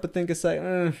couldn't help but think it's like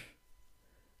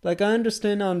I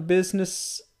understand on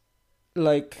business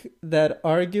like that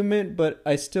argument, but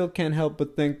I still can't help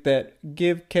but think that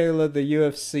give Kayla the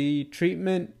UFC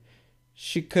treatment,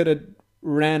 she could have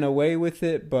ran away with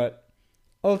it, but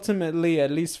ultimately,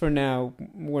 at least for now,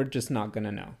 we're just not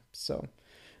gonna know. So,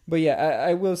 but yeah,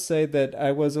 I will say that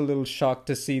I was a little shocked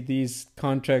to see these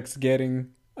contracts getting,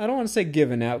 I don't want to say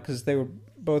given out because they were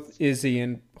both Izzy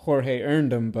and Jorge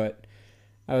earned them, but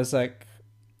I was like,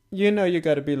 you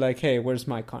got to be like, hey, where's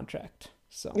my contract?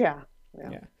 So Yeah. Yeah.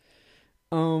 yeah.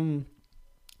 Um,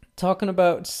 Talking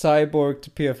about Cyborg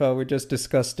to PFL, we just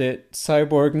discussed it.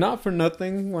 Cyborg, not for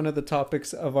nothing, one of the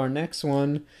topics of our next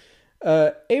one.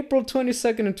 April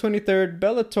 22nd and 23rd,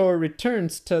 Bellator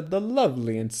returns to the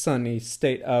lovely and sunny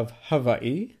state of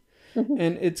Hawaii.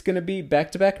 And it's going to be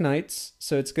back-to-back nights.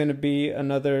 So it's going to be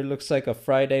another, looks like a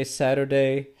Friday,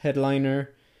 Saturday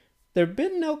headliner. There have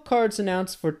been no cards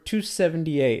announced for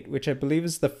 278, which I believe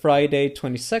is the Friday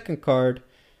 22nd card.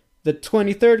 The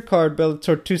 23rd card,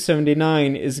 Bellator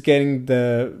 279, is getting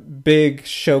the big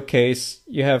showcase.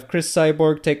 You have Chris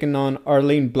Cyborg taking on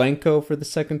Arlene Blanco for the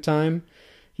second time.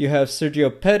 You have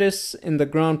Sergio Pettis in the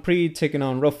Grand Prix taking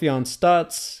on Raufeon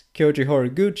Stotts. Kyoji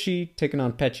Horiguchi taking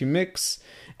on Patchy Mix.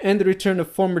 And the return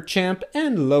of former champ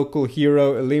and local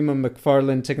hero Elima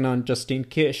McFarlane taking on Justine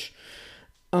Kish.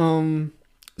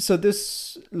 So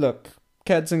this, look,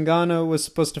 Kat Zingano was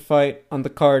supposed to fight on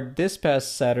the card this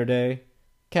past Saturday.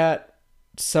 Kat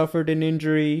suffered an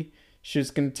injury. She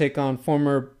was going to take on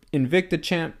former Invicta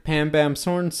champ Pam Bam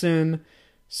Sorensen.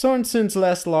 Sorensen's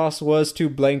last loss was to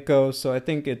Blanco, so I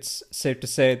think it's safe to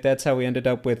say that's how we ended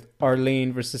up with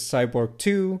Arlene versus Cyborg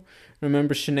 2.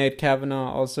 Remember, Sinead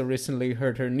Kavanagh also recently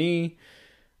hurt her knee.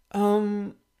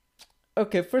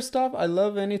 Okay, first off, I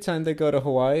love anytime they go to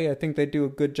Hawaii. I think they do a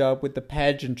good job with the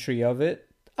pageantry of it.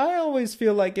 I always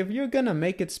feel like if you're gonna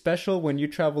make it special when you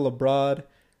travel abroad,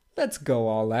 let's go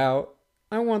all out.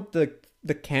 I want the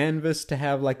canvas to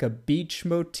have like a beach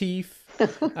motif.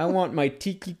 I want my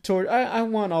tiki torch. I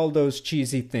want all those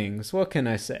cheesy things. What can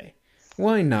I say?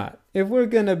 Why not? If we're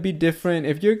gonna be different,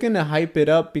 if you're gonna hype it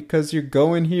up because you're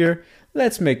going here,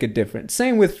 let's make it different.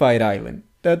 Same with Fight Island.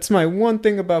 That's my one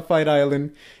thing about Fight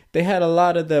Island. They had a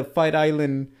lot of the Fight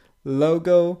Island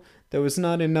logo. There was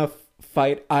not enough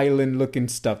Fight Island looking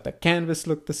stuff. The canvas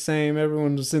looked the same.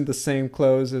 Everyone was in the same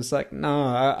clothes. It was like,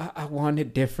 nah, I want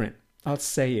it different. I'll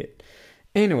say it.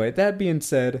 Anyway, that being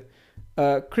said,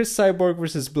 Chris Cyborg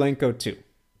versus Blanco 2.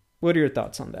 What are your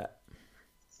thoughts on that?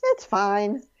 It's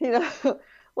fine.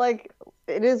 Like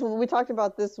it is when we talked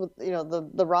about this with,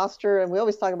 the roster, and we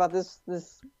always talk about the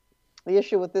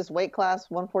issue with this weight class,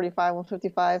 145,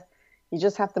 155. You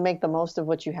just have to make the most of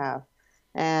what you have.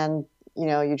 And,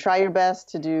 you try your best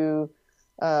to do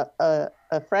a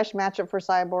fresh matchup for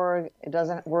Cyborg. It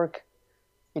doesn't work.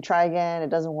 You try again. It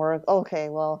doesn't work. Okay,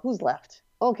 well, who's left?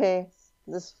 Okay,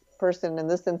 this person, in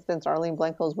this instance, Arlene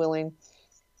Blanco is willing.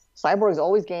 Cyborg's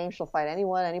always game. She'll fight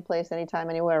anyone, any place, anytime,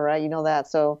 anywhere, right? You know that.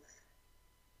 So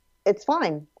it's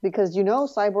fine because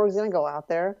Cyborg's going to go out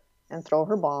there and throw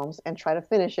her bombs and try to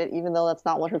finish it, even though that's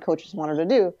not what her coaches want her to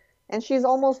do. And she's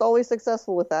almost always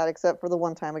successful with that, except for the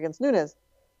one time against Nunes.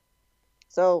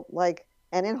 So,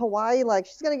 and in Hawaii,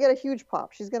 she's going to get a huge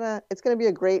pop. It's going to be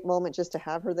a great moment just to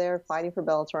have her there fighting for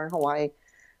Bellator in Hawaii.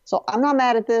 So I'm not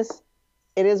mad at this.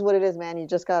 It is what it is, man. You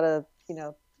just got to,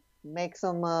 make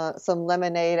some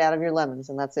lemonade out of your lemons,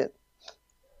 and that's it.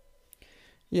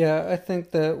 Yeah, I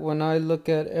think that when I look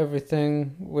at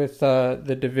everything with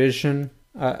the division,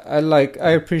 I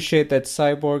appreciate that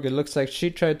Cyborg. It looks like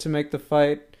she tried to make the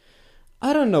fight.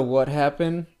 I don't know what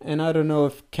happened, and I don't know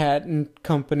if Kat and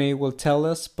company will tell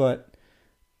us, but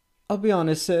I'll be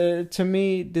honest, to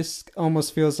me, this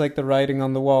almost feels like the writing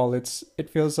on the wall. It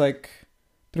feels like,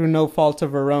 through no fault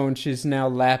of her own, she's now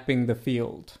lapping the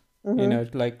field.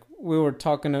 Mm-hmm. Like we were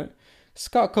talking to...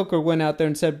 Scott Coker went out there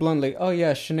and said bluntly, oh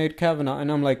yeah, Sinead Kavanagh.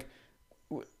 And I'm like,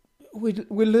 we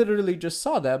literally just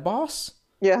saw that, boss.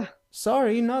 Yeah.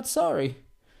 Sorry, not sorry.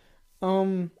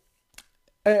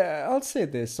 I'll say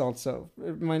this also.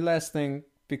 My last thing,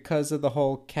 because of the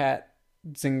whole Kat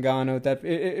Zingano, that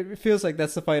it feels like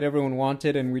that's the fight everyone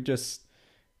wanted, and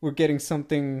we're getting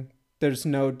something there's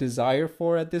no desire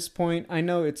for at this point. I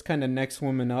know it's kind of next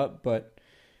woman up, but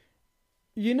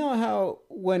you know how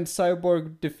when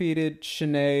Cyborg defeated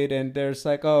Sinead and there's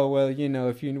like, oh, well,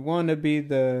 if you want to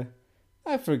be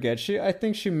I forget, I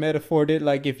think she metaphored it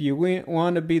like if you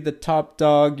want to be the top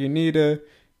dog, you need to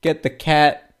get the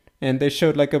cat. And they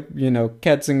showed like a,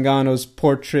 Kat Zingano's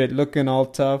portrait looking all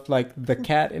tough, like the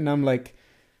cat. And I'm like,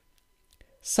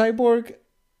 Cyborg,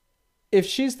 if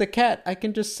she's the cat, I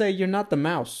can just say you're not the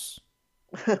mouse.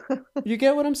 You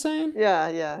get what I'm saying? Yeah,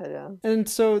 yeah, yeah. And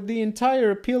so the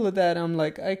entire appeal of that, I'm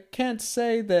like, I can't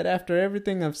say that after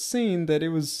everything I've seen that it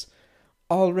was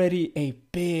already a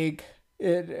big.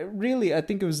 Really, I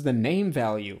think it was the name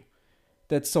value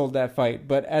that sold that fight.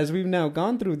 But as we've now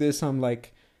gone through this, I'm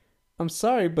like, I'm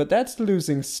sorry, but that's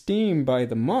losing steam by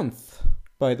the month,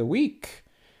 by the week.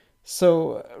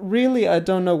 So really, I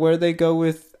don't know where they go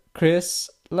with Chris.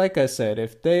 Like I said,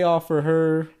 if they offer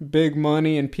her big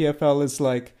money and PFL is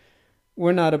like,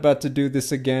 we're not about to do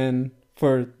this again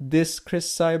for this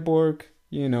Chris Cyborg,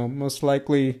 most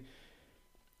likely,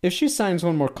 if she signs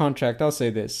one more contract, I'll say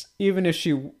this. Even if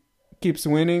she keeps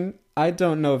winning, I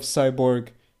don't know if Cyborg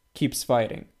keeps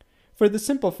fighting. For the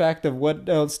simple fact of what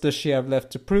else does she have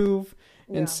left to prove?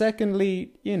 And Yeah.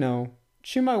 secondly,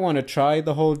 she might want to try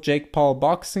the whole Jake Paul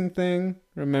boxing thing.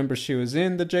 Remember, she was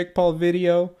in the Jake Paul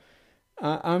video.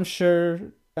 I'm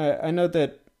sure. I know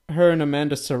that her and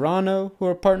Amanda Serrano, who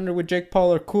are partnered with Jake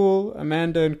Paul, are cool.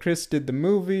 Amanda and Chris did the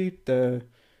movie, the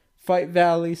Fight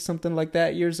Valley, something like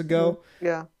that, years Mhm. ago.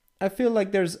 Yeah. I feel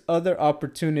like there's other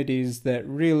opportunities that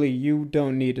really you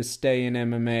don't need to stay in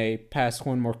MMA past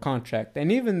one more contract.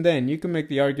 And even then, you can make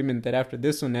the argument that after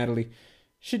this one, Natalie,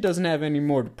 she doesn't have any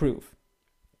more to prove.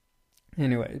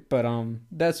 Anyway, but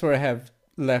that's where I have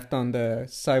left on the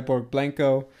Cyborg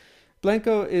Blanco.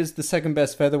 Blanco is the second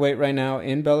best featherweight right now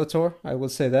in Bellator. I will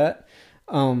say that.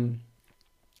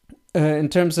 In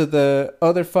terms of the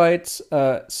other fights,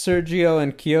 Sergio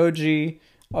and Kyoji,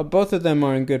 both of them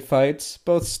are in good fights.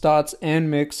 Both Stotts and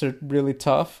Mix are really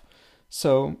tough.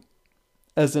 So,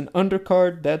 as an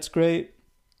undercard, that's great.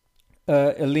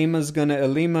 Elima's gonna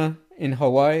Elima in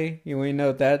Hawaii. We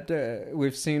know that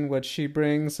we've seen what she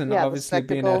brings, and Yeah, the obviously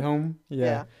being at spectacle. home, yeah,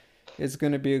 Yeah. it's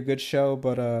gonna be a good show.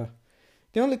 But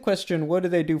the only question, what do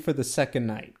they do for the second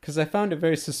night? Because I found it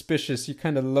very suspicious. You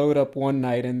kind of load up one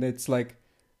night, and it's like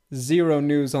zero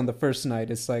news on the first night.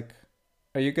 It's like,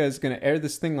 are you guys gonna air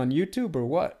this thing on YouTube or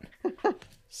what?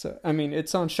 So I mean,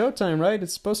 it's on Showtime, right?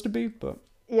 It's supposed to be, but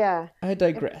Yeah. I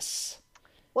digress.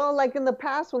 Well, like in the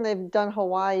past when they've done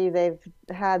Hawaii, they've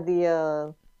had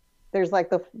there's like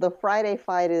the Friday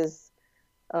fight is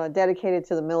dedicated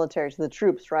to the military, to the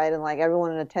troops, right? And like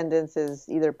everyone in attendance is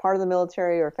either part of the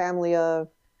military or family of.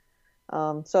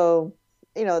 So,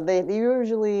 they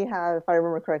usually have, if I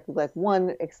remember correctly, like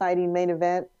one exciting main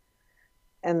event,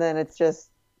 and then it's just,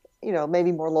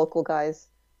 maybe more local guys.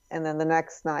 And then the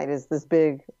next night is this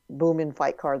big booming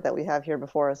fight card that we have here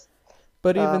before us.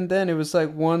 But Uh, even then, it was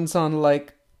like one's on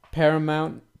like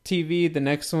Paramount TV, the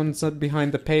next one's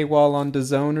behind the paywall on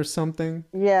DAZN or something.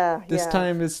 yeah, This yeah.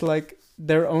 time it's like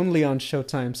they're only on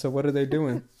Showtime. So what are they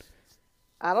doing?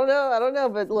 I don't know,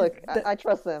 but look, That I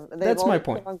trust them. They've that's my always put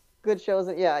point. on good shows.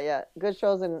 Yeah, yeah, good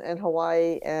shows in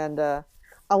Hawaii. And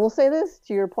I will say this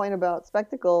to your point about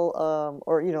spectacle,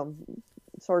 or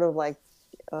sort of like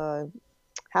uh,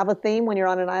 have a theme when you're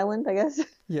on an island. I guess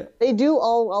Yeah. they do.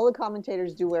 All the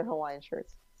commentators do wear Hawaiian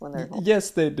shirts when they're home. Yes,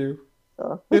 they do.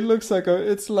 So It looks like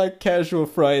it's like casual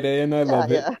Friday, and I yeah,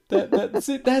 love it.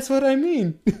 yeah. That's what I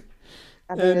mean.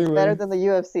 I mean, it's better Anyway, than the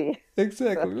UFC. So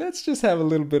exactly. Let's just have a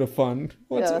little bit of fun.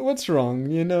 yeah, What's wrong?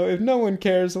 If no one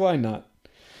cares, why not?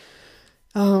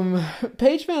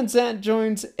 Paige Van Zant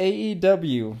joins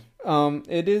AEW.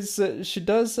 It is she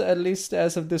does, at least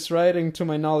as of this writing, to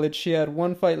my knowledge, she had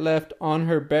one fight left on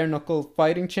her bare knuckle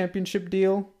fighting championship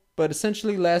deal. But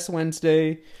essentially, last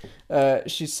Wednesday,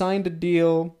 she signed a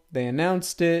deal. They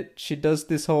announced it. She does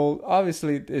this whole.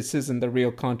 Obviously, this isn't the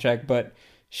real contract, but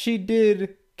she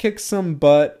did kick some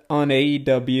butt on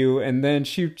AEW, and then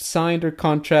she signed her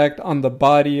contract on the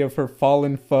body of her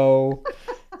fallen foe.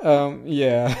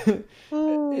 Yeah.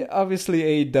 Obviously,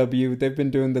 AEW, they've been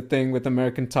doing the thing with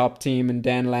American Top Team and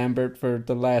Dan Lambert for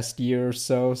the last year or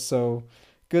so, so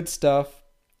good stuff.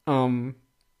 Um,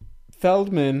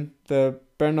 Feldman, the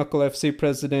Bare Knuckle FC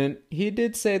president, he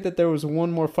did say that there was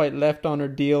one more fight left on her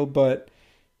deal, but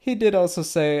he did also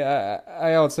say,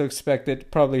 I also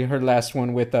expected probably her last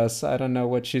one with us. I don't know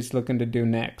what she's looking to do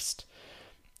next.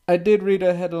 I did read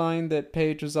a headline that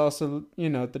Paige was also,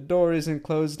 the door isn't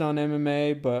closed on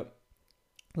MMA, but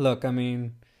look, I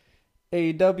mean,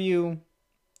 AEW,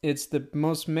 it's the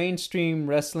most mainstream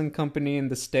wrestling company in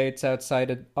the States outside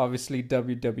of obviously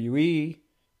WWE.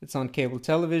 It's on cable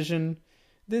television.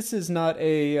 This is not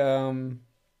a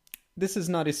this is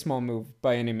not a small move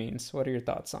by any means. What are your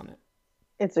thoughts on it?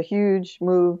 it's a huge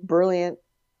move, brilliant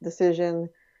decision.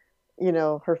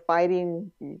 Her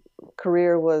fighting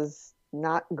career was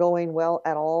not going well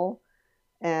at all,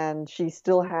 and she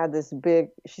still has this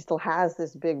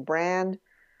big brand.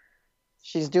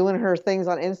 She's doing her things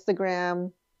on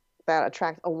Instagram that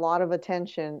attract a lot of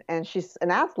attention, and she's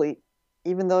an athlete,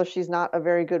 even though she's not a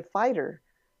very good fighter.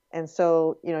 And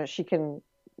so, she can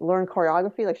learn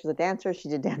choreography. Like, she's a dancer. She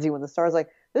did Dancing with the Stars. Like,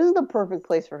 this is the perfect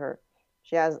place for her.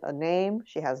 She has a name.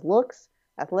 She has looks,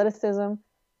 athleticism.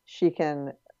 She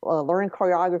can learn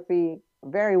choreography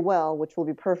very well, which will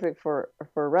be perfect for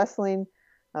wrestling,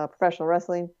 professional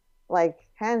wrestling. Like,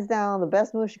 hands down, the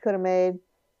best move she could have made.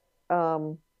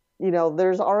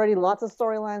 There's already lots of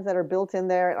storylines that are built in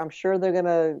there. I'm sure they're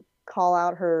gonna call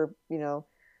out her,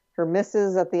 her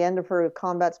misses at the end of her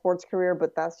combat sports career,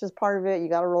 but that's just part of it. You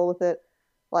got to roll with it.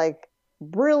 Like,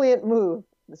 brilliant move.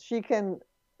 She can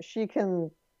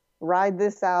ride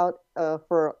this out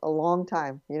for a long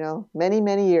time, many,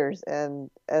 many years. And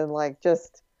like,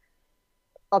 just,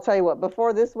 I'll tell you what,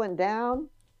 before this went down,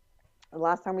 the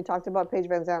last time we talked about Paige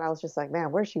Van Zandt, I was just like,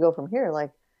 man, where does she go from here?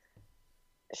 Like,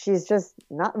 she's just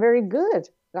not very good,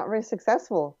 not very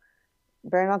successful.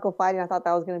 Bare knuckle fighting, I thought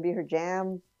that was going to be her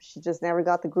jam. She just never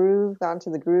got into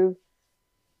the groove.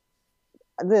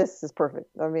 This is perfect.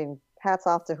 I mean, hats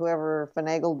off to whoever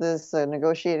finagled this,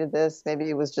 negotiated this. Maybe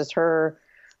it was just her.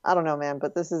 I don't know, man,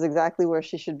 but this is exactly where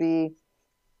she should be.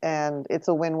 And it's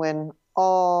a win-win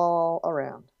all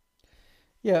around.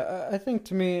 Yeah, I think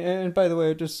to me, and by the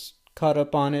way, I just caught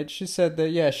up on it. She said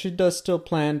that, yeah, she does still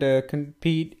plan to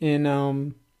compete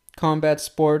in combat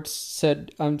sports.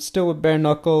 Said, I'm still with bare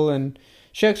knuckle, and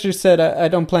she actually said, I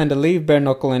don't plan to leave bare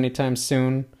knuckle anytime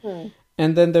soon.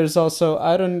 And then there's also,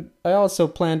 I also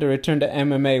plan to return to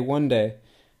MMA one day.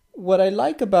 What I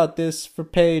like about this for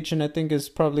Paige, and I think is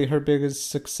probably her biggest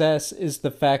success, is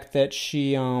the fact that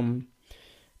she,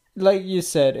 like you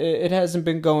said, it hasn't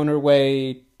been going her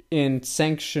way in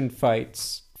sanctioned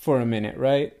fights for a minute,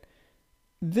 right?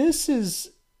 This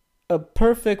is a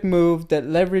perfect move that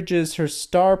leverages her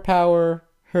star power,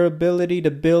 her ability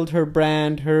to build her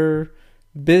brand, her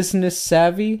business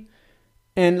savvy.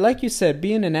 And like you said,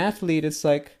 being an athlete, it's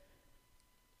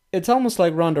almost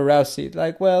like Ronda Rousey.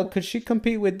 Like, well, could she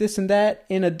compete with this and that?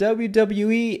 In a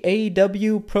WWE,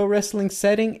 AEW pro wrestling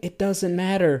setting, it doesn't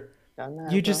matter.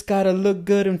 You just gotta look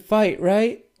good and fight,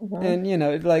 right? And,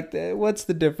 what's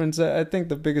the difference? I think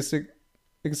the biggest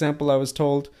example I was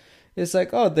told is like,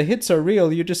 oh, the hits are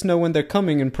real. You just know when they're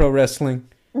coming in pro wrestling.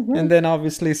 And then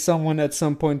obviously someone at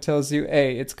some point tells you,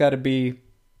 hey, it's got to be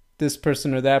this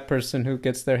person or that person who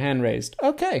gets their hand raised.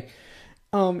 Okay.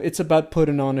 It's about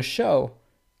putting on a show.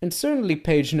 And certainly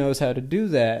Paige knows how to do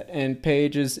that. And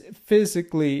Paige is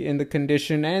physically in the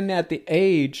condition and at the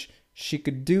age she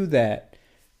could do that.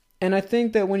 And I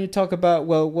think that when you talk about,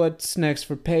 well, what's next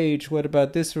for Paige? What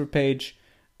about this for Paige?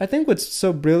 I think what's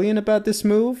so brilliant about this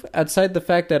move, outside the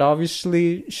fact that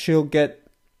obviously she'll get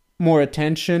more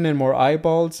attention and more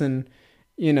eyeballs and,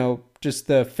 just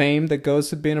the fame that goes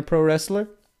with being a pro wrestler,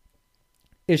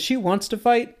 if she wants to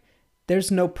fight, there's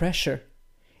no pressure.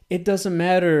 It doesn't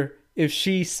matter if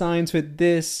she signs with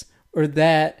this or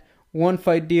that, 1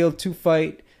 fight deal, 2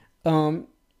 fight,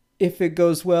 if it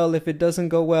goes well, if it doesn't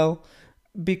go well,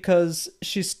 because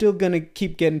she's still going to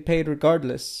keep getting paid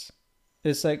regardless.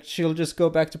 It's like she'll just go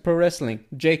back to pro wrestling.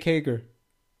 Jake Hager.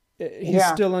 He's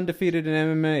still undefeated in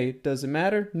MMA. Does it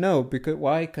matter? No.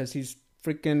 Why? Because he's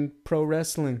freaking pro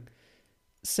wrestling.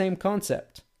 Same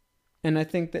concept. And I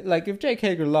think that, like, if Jake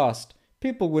Hager lost,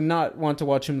 people would not want to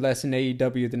watch him less in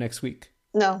AEW the next week.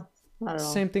 No, not at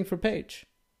all. Same thing for Paige.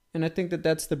 And I think that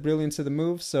that's the brilliance of the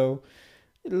move. So,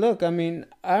 look, I mean,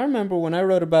 I remember when I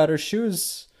wrote about her, she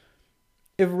was...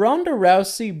 If Ronda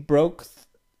Rousey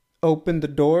opened the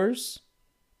doors,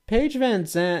 Paige Van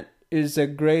Zandt is a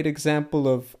great example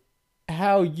of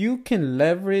how you can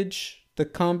leverage the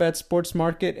combat sports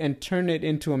market and turn it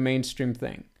into a mainstream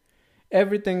thing.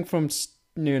 Everything from,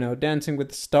 Dancing with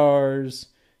the Stars,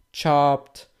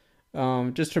 Chopped,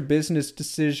 just her business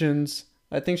decisions.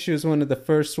 I think she was one of the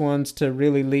first ones to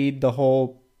really lead the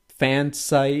whole fan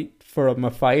site for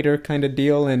a fighter kind of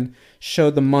deal and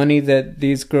show the money that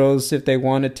these girls, if they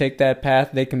want to take that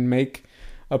path, they can make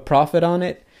a profit on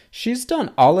it. She's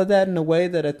done all of that in a way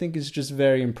that I think is just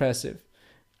very impressive.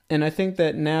 And I think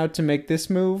that now to make this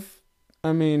move,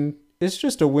 I mean, it's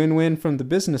just a win-win from the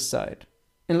business side.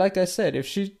 And like I said, if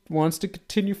she wants to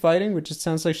continue fighting, which it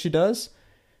sounds like she does,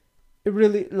 it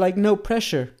really, no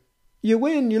pressure. You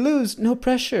win, you lose, no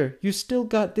pressure. You still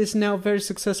got this now very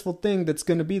successful thing that's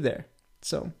going to be there.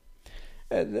 So,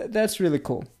 that's really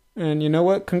cool. And you know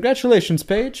what? Congratulations,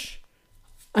 Paige.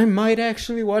 I might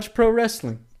actually watch pro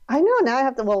wrestling. I know. Now I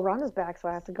have to, Ronda's back, so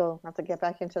I have to get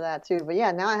back into that too. But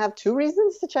yeah, now I have 2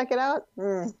 reasons to check it out.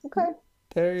 Okay.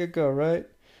 There you go, right?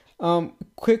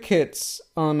 Quick hits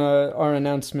on our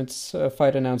announcements,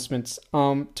 fight announcements.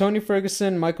 Tony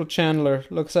Ferguson, Michael Chandler.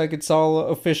 Looks like it's all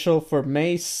official for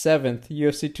May 7th,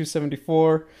 UFC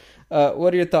 274.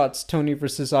 What are your thoughts, Tony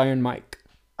versus Iron Mike?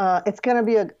 It's going to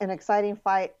be an exciting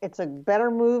fight. It's a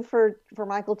better move for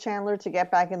Michael Chandler to get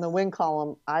back in the win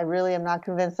column. I really am not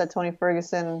convinced that Tony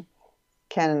Ferguson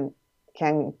can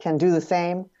do the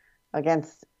same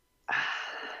against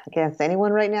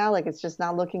anyone right now. Like, it's just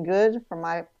not looking good from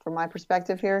my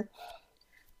perspective here.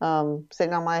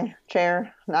 Sitting on my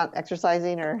chair, not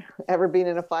exercising or ever being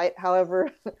in a fight.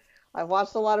 However, I've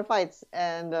watched a lot of fights,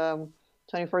 and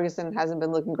Tony Ferguson hasn't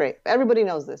been looking great. Everybody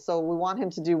knows this, so we want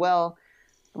him to do well.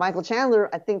 Michael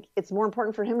Chandler, I think it's more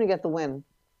important for him to get the win.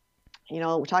 You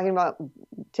know, we're talking about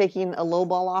taking a low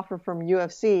ball offer from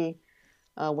UFC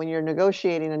when you're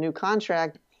negotiating a new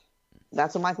contract.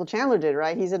 That's what Michael Chandler did,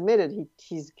 right? He's admitted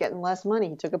he's getting less money.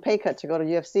 He took a pay cut to go to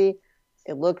UFC.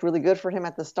 It looked really good for him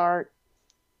at the start.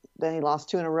 Then he lost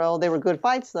 2 in a row. They were good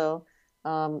fights, though.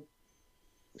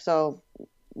 So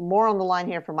more on the line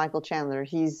here for Michael Chandler.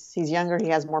 He's younger. He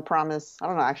has more promise. I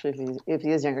don't know, actually, if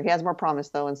he is younger. He has more promise,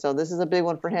 though, and so this is a big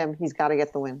one for him. He's got to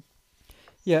get the win.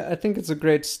 Yeah, I think it's a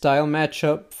great style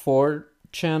matchup for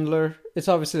Chandler. It's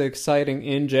obviously exciting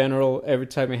in general. Every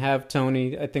time we have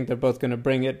Tony, I think they're both going to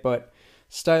bring it, but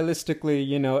stylistically,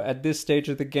 you know, at this stage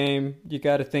of the game, you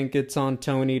got to think it's on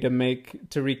Tony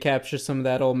to recapture some of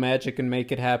that old magic and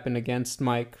make it happen against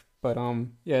Mike. But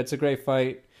yeah, it's a great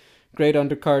fight. Great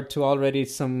undercard to already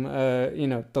some,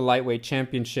 the lightweight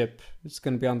championship. It's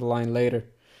going to be on the line later.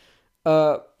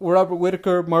 Robert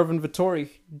Whittaker, Marvin Vettori,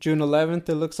 June 11th.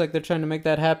 It looks like they're trying to make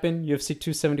that happen. UFC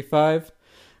 275.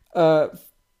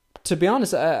 To be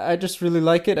honest, I just really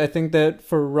like it. I think that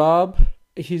for Rob,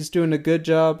 he's doing a good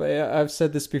job. I've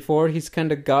said this before. He's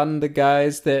kind of gotten the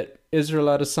guys that Israel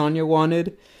Adesanya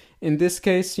wanted. In this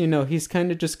case, you know, he's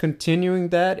kind of just continuing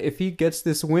that. If he gets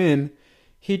this win,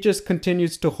 he just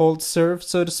continues to hold serve,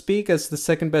 so to speak, as the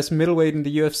second best middleweight in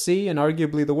the UFC and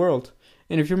arguably the world.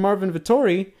 And if you're Marvin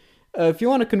Vettori, if you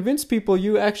want to convince people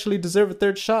you actually deserve a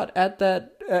third shot at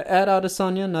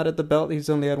Adesanya, not at the belt, he's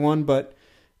only had one, but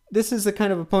this is the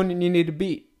kind of opponent you need to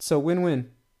beat. So win-win.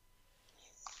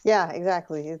 Yeah,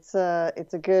 exactly. It's a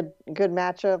good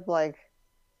matchup. Like,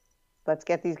 let's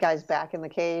get these guys back in the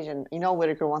cage, and you know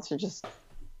Whittaker wants to just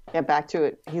get back to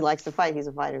it. He likes to fight. He's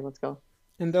a fighter. Let's go.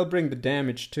 And they'll bring the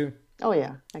damage, too. Oh,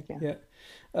 yeah. Heck yeah.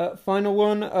 Yeah. Final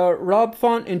one, Rob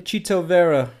Font and Chito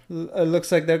Vera.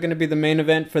 Looks like they're going to be the main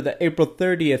event for the April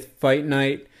 30th fight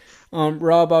night.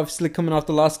 Rob obviously coming off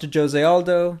the loss to Jose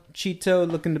Aldo. Chito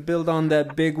looking to build on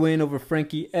that big win over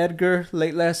Frankie Edgar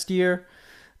late last year.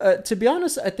 To be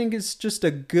honest, I think it's just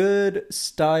a good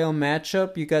style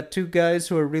matchup. You got two guys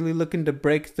who are really looking to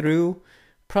break through.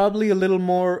 Probably a little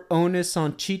more onus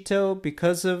on Chito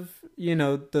because of, you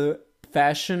know, the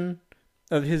fashion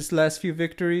of his last few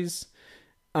victories.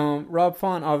 Rob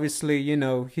Font, obviously, you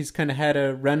know, he's kind of had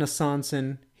a renaissance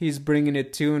and he's bringing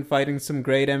it too and fighting some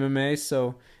great MMA.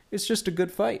 So it's just a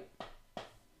good fight.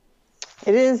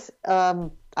 It is.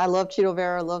 I love Chito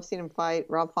Vera. Love seeing him fight.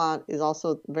 Rob Font is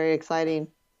also very exciting.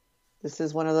 This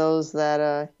is one of those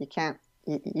that you can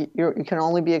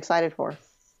only be excited for.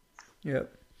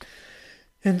 Yep.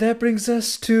 And that brings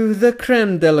us to the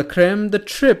creme de la creme, the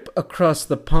trip across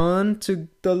the pond to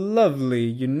the lovely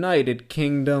United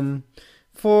Kingdom.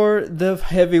 For the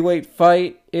heavyweight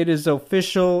fight, it is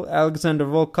official. Alexander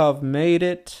Volkov made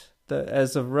it.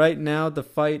 As of right now, the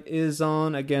fight is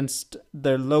on against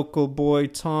their local boy,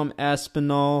 Tom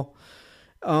Aspinall.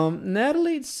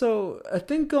 Natalie, so I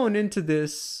think going into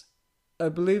this, I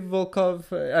believe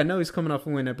Volkov, I know he's coming off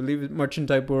a win. I believe it's Marcin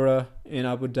Tybura in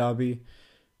Abu Dhabi.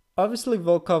 Obviously,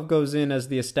 Volkov goes in as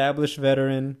the established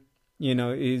veteran. You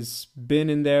know, he's been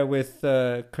in there with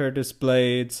Curtis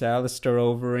Blades, Alistair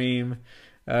Overeem.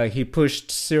 He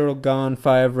pushed Cyril Gane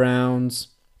 5 rounds.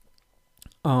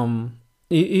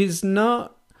 He's certainly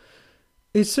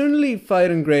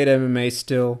fighting great MMA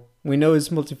still. We know he's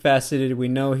multifaceted. We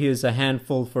know he is a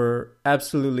handful for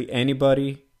absolutely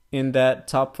anybody in that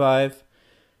top 5.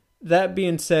 That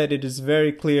being said, it is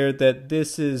very clear that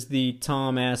this is the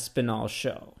Tom Aspinall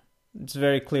show. It's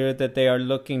very clear that they are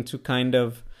looking to kind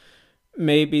of,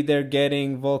 maybe they're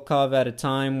getting Volkov at a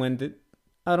time when,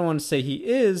 I don't want to say he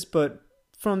is, but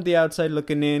from the outside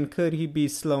looking in, could he be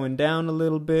slowing down a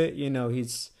little bit? You know,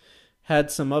 he's had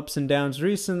some ups and downs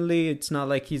recently. It's not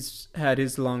like he's had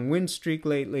his long win streak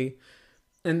lately.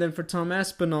 And then for Tom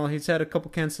Aspinall, he's had a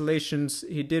couple cancellations.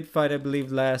 He did fight, I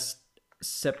believe, last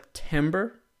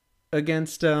September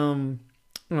against, oh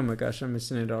my gosh, I'm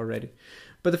missing it already.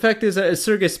 But the fact is,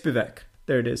 Sergey Spivak,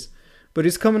 there it is. But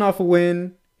he's coming off a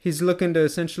win. He's looking to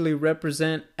essentially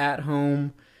represent at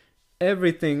home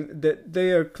everything. That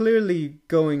they are clearly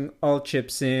going all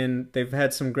chips in. They've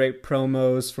had some great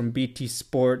promos from BT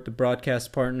Sport, the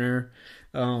broadcast partner.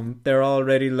 They're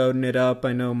already loading it up.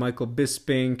 I know Michael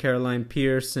Bisping, Caroline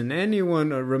Pierce, and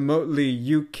anyone remotely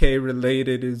UK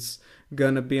related is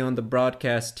gonna be on the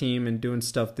broadcast team and doing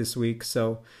stuff this week.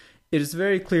 So it is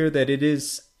very clear that it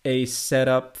is a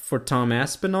setup for Tom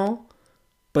Aspinall,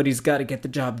 but he's got to get the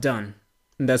job done.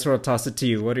 And that's where I'll toss it to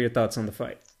you. What are your thoughts on the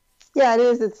fight? Yeah, it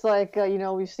is. It's like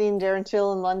we've seen Darren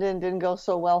Till in London, didn't go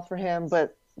so well for him,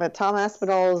 but Tom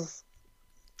Aspinall's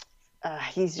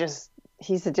he's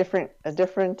a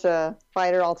different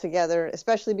fighter altogether,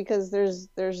 especially because there's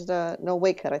no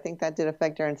weight cut. I think that did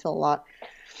affect Darren Till a lot.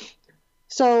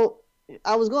 So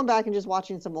I was going back and just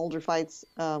watching some older fights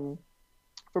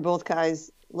for both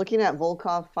guys, looking at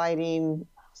Volkov fighting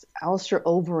Alistair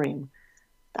Overeem.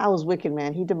 That was wicked,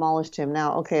 man. He demolished him.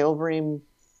 Now, okay, Overeem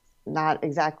not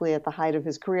exactly at the height of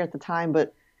his career at the time,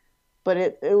 but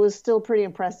it was still pretty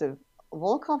impressive.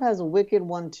 Volkov has a wicked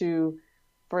 1-2.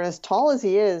 For as tall as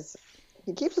he is,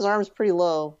 he keeps his arms pretty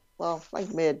low, well,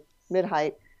 like mid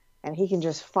height, and he can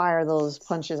just fire those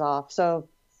punches off. So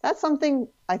that's something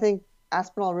I think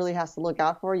Aspinall really has to look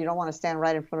out for. You don't want to stand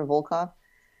right in front of Volkov.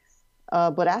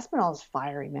 But Aspinall is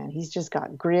fiery, man. He's just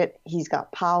got grit. He's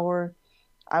got power.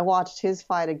 I watched his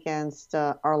fight against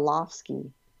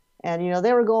Arlovsky. And,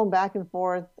 they were going back and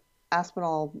forth.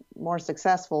 Aspinall more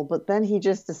successful. But then he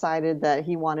just decided that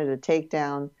he wanted to take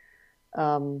down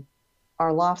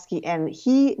Arlovsky. And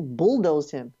he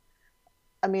bulldozed him.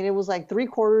 I mean, it was like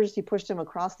 3/4. He pushed him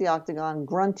across the octagon,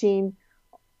 grunting.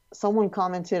 Someone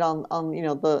commented on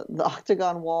the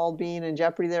octagon wall being in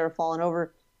jeopardy there, falling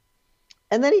over.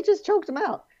 And then he just choked him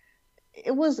out.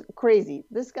 It was crazy.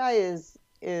 This guy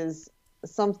is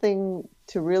something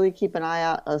to really keep an eye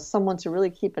out, someone to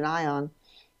really keep an eye on.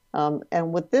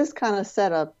 And with this kind of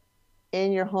setup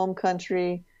in your home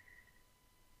country,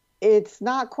 it's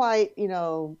not quite,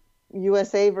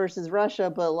 USA versus Russia,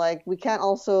 but like we can't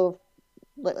also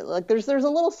like there's a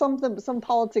little something, some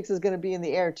politics is going to be in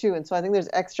the air too. And so I think there's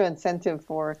extra incentive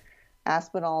for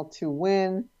Aspinall to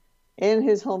win in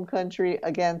his home country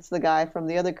against the guy from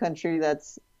the other country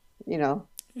that's,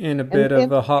 in a bit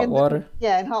of a hot water.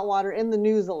 In hot water, in the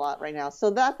news a lot right now.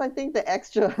 So that's, I think, the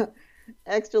extra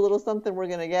little something we're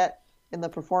going to get in the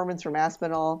performance from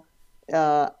Aspinall.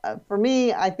 For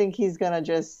me, I think he's going to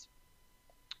just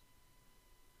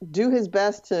do his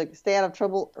best to stay out of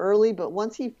trouble early, but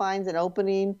once he finds an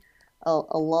opening,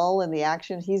 a lull in the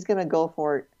action, he's going to go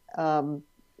for it,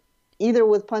 either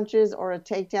with punches or a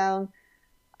takedown.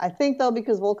 I think, though,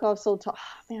 because Volkov's so tall,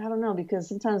 man, I don't know, because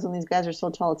sometimes when these guys are so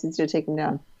tall, it's easier to take him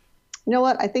down. You know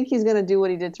what? I think he's going to do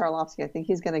what he did to Arlovsky. I think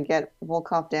he's going to get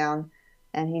Volkov down,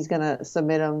 and he's going to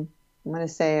submit him. I'm going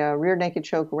to say a rear naked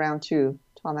choke round 2,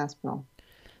 Tom Aspinall.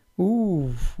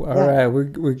 Ooh, all right,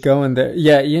 we're going there.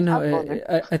 Yeah,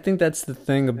 I think that's the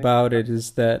thing about it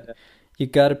is that you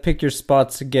got to pick your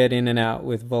spots to get in and out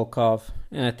with Volkov,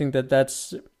 and I think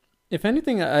that's. If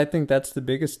anything, I think that's the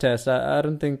biggest test. I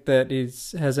don't think that he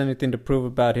has anything to prove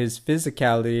about his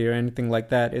physicality or anything like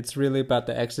that. It's really about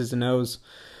the X's and O's.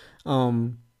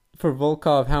 For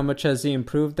Volkov, how much has he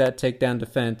improved that takedown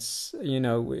defense?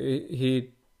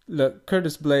 Look,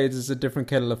 Curtis Blades is a different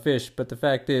kettle of fish, but the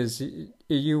fact is,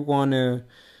 you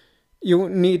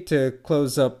need to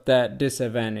close up that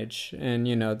disadvantage and,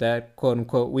 that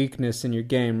quote-unquote weakness in your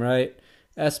game, right?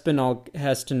 Aspinall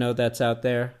has to know that's out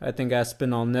there. I think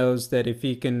Aspinall knows that if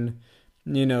he can,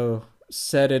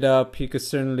 set it up, he could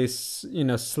certainly,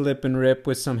 slip and rip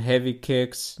with some heavy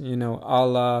kicks, a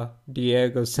la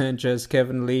Diego Sanchez,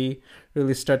 Kevin Lee,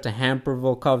 really start to hamper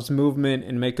Volkov's movement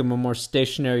and make him a more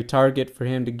stationary target for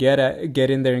him to get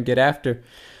in there and get after.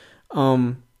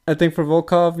 I think for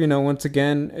Volkov, once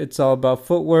again, it's all about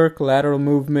footwork, lateral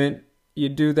movement. You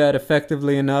do that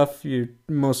effectively enough, you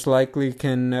most likely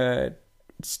can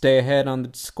stay ahead on the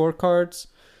scorecards.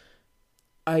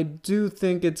 I do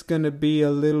think it's going to be a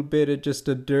little bit of just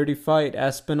a dirty fight.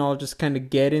 Aspinall just kind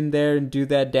of get in there and do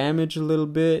that damage a little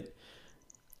bit.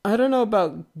 I don't know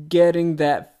about getting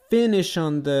that finish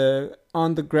on the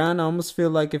ground. I almost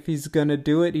feel like if he's going to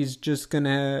do it, he's just going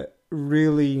to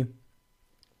really...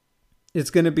 It's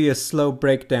going to be a slow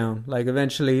breakdown. Like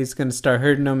eventually he's going to start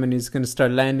hurting him and he's going to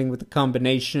start landing with a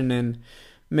combination and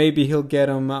maybe he'll get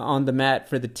him on the mat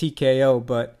for the TKO,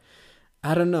 but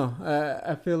I don't know.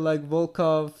 I feel like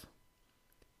Volkov,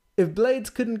 if Blades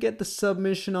couldn't get the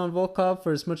submission on Volkov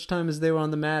for as much time as they were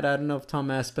on the mat, I don't know if Tom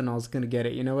Aspinall's going to get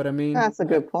it. You know what I mean? That's a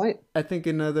good point. I think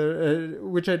another,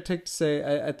 which I take to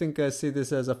say, I think I see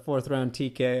this as a fourth round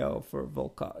TKO for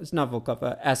Volkov. It's not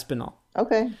Volkov, Aspinall.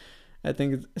 Okay. I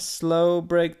think it's a slow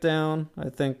breakdown. I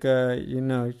think,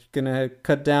 you're going to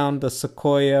cut down the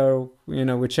sequoia or,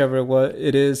 whichever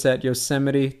it is at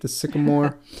Yosemite, the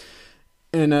sycamore.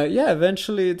 And,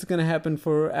 eventually it's going to happen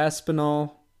for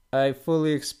Aspinall. I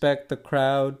fully expect the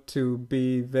crowd to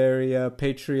be very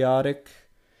patriotic.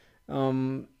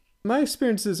 My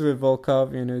experiences with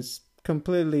Volkov, is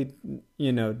completely,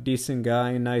 decent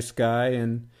guy, nice guy.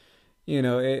 And,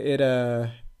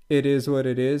 it is what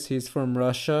it is. He's from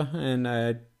Russia, and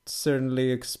I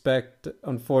certainly expect,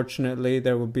 unfortunately,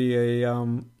 there will be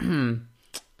a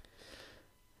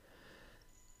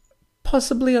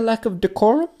possibly a lack of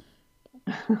decorum.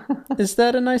 Is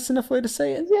that a nice enough way to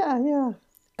say it? Yeah.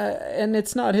 And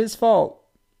it's not his fault,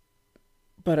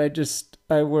 but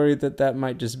I worry that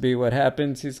might just be what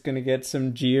happens. He's gonna get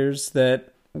some jeers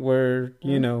that were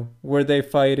they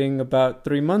fighting about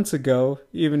 3 months ago,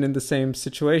 even in the same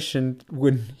situation,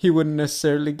 he wouldn't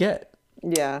necessarily get.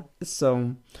 Yeah.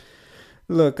 So,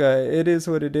 look, it is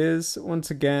what it is. Once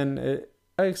again,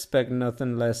 I expect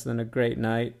nothing less than a great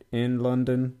night in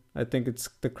London. I think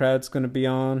the crowd's going to be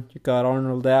on. You got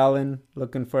Arnold Allen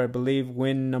looking for, I believe,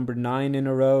 win number 9 in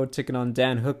a row, taking on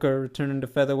Dan Hooker, returning to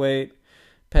featherweight.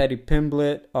 Paddy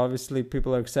Pimblett, obviously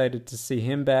people are excited to see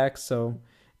him back, so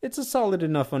it's a solid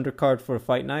enough undercard for a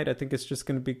fight night. I think it's just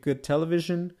going to be good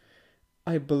television.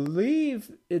 I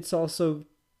believe it's also,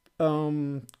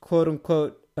 quote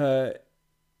unquote,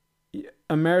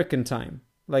 American time.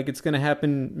 Like, it's going to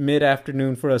happen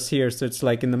mid-afternoon for us here, so it's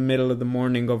like in the middle of the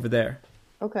morning over there.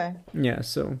 Okay. Yeah,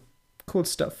 so cool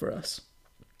stuff for us.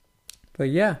 But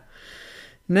yeah,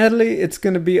 Natalie, it's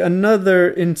going to be another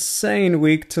insane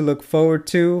week to look forward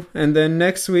to. And then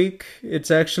next week, it's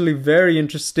actually very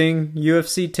interesting.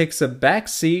 UFC takes a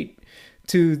backseat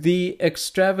to the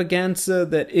extravaganza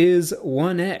that is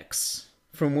 1X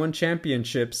from One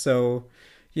Championship. So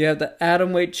you have the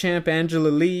atomweight champ Angela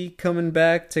Lee coming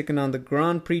back, taking on the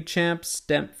Grand Prix champ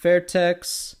Stamp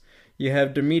Fairtex. You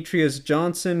have Demetrius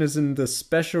Johnson is in the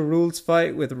special rules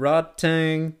fight with Rod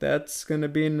Tang. That's going to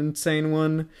be an insane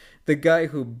one. The guy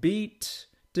who beat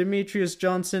Demetrius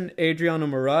Johnson, Adriano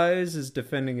Moraes, is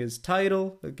defending his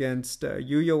title against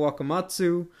Yuya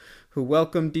Wakamatsu, who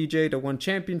welcomed DJ to One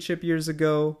Championship years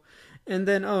ago. And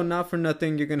then, not for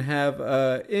nothing, you're going to have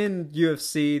in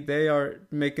UFC, they are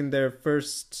making their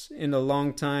first in a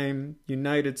long time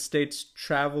United States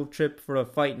travel trip for a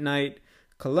fight night.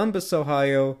 Columbus,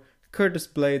 Ohio. Curtis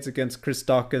Blades against Chris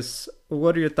Daukaus.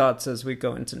 What are your thoughts as we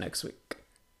go into next week?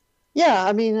 Yeah,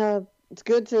 I mean, it's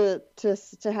good to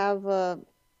have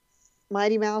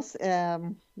Mighty Mouse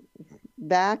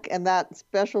back, and that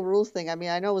special rules thing. I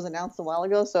mean, I know it was announced a while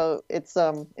ago, so it's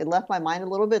it left my mind a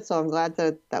little bit. So I'm glad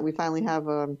that we finally have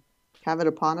it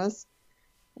upon us.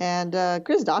 And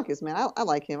Chris Daukaus, man, I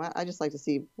like him. I just like to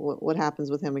see what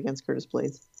happens with him against Curtis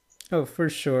Blades. Oh, for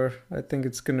sure. I think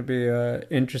it's going to be an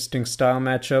interesting style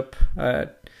matchup.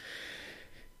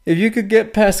 If you could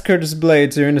get past Curtis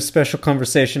Blades, you're in a special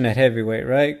conversation at heavyweight,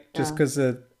 right? Just because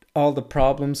of all the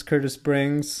problems Curtis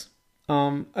brings.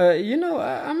 I'm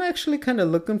actually kind of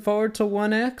looking forward to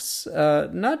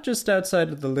 1X. Not just outside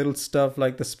of the little stuff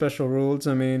like the special rules.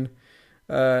 I mean,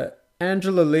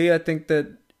 Angela Lee, I think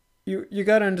that you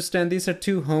got to understand these are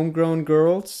two homegrown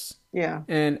girls. Yeah.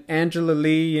 And Angela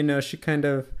Lee, she kind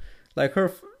of... Like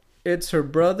it's her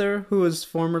brother who is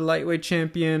former lightweight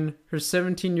champion. Her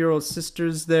 17-year-old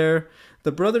sister's there.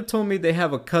 The brother told me they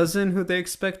have a cousin who they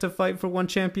expect to fight for One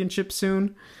Championship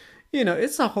soon.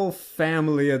 It's a whole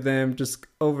family of them just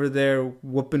over there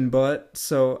whooping butt.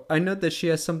 So I know that she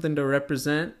has something to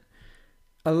represent.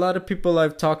 A lot of people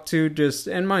I've talked to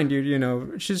and mind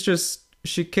you,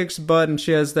 she kicks butt and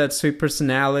she has that sweet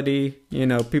personality.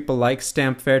 People like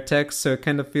Stamp Fairtex, so it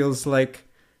kind of feels like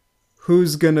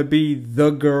who's gonna be the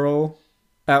girl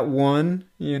at one,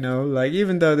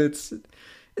 even though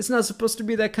it's not supposed to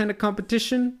be that kind of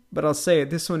competition, but I'll say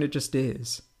it, this one, it just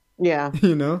is. Yeah.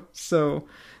 So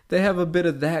they have a bit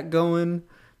of that going.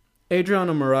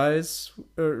 Adriano Moraes,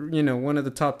 one of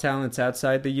the top talents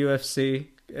outside the UFC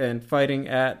and fighting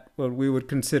at what we would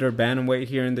consider bantamweight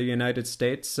here in the United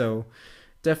States. So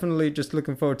definitely just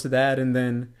looking forward to that. And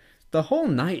then the whole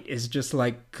night is just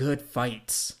like good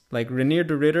fights. Like Renier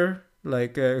de Ridder,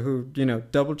 who,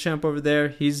 double champ over there.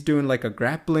 He's doing like a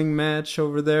grappling match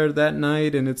over there that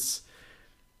night. And it's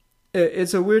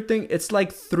a weird thing. It's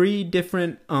like three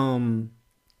different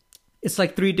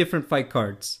fight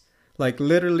cards. Like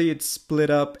literally it's split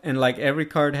up and like every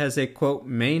card has a quote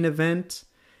main event,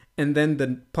 and then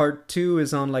the part 2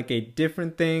 is on like a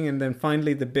different thing, and then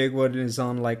finally the big one is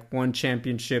on like one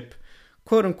championship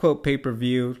quote unquote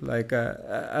pay-per-view. Like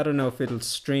I don't know if it'll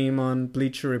stream on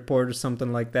Bleacher Report or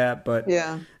something like that, but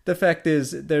Yeah. the fact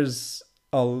is it's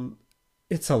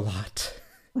a lot.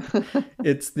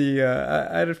 It's the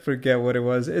I forget what it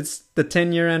was. It's the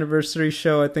 10-year anniversary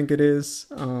show, I think it is.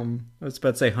 I was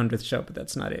about to say 100th show, but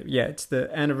that's not it. Yeah, it's the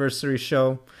anniversary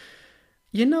show.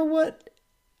 You know what?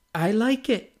 I like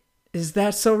it. Is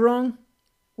that so wrong?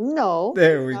 No.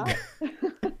 There we go.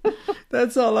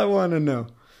 That's all I want to know.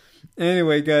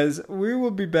 Anyway, guys, we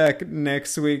will be back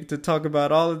next week to talk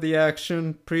about all of the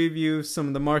action, preview some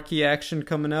of the marquee action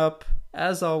coming up.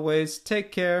 As always,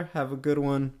 take care, have a good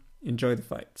one, enjoy the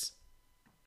fights.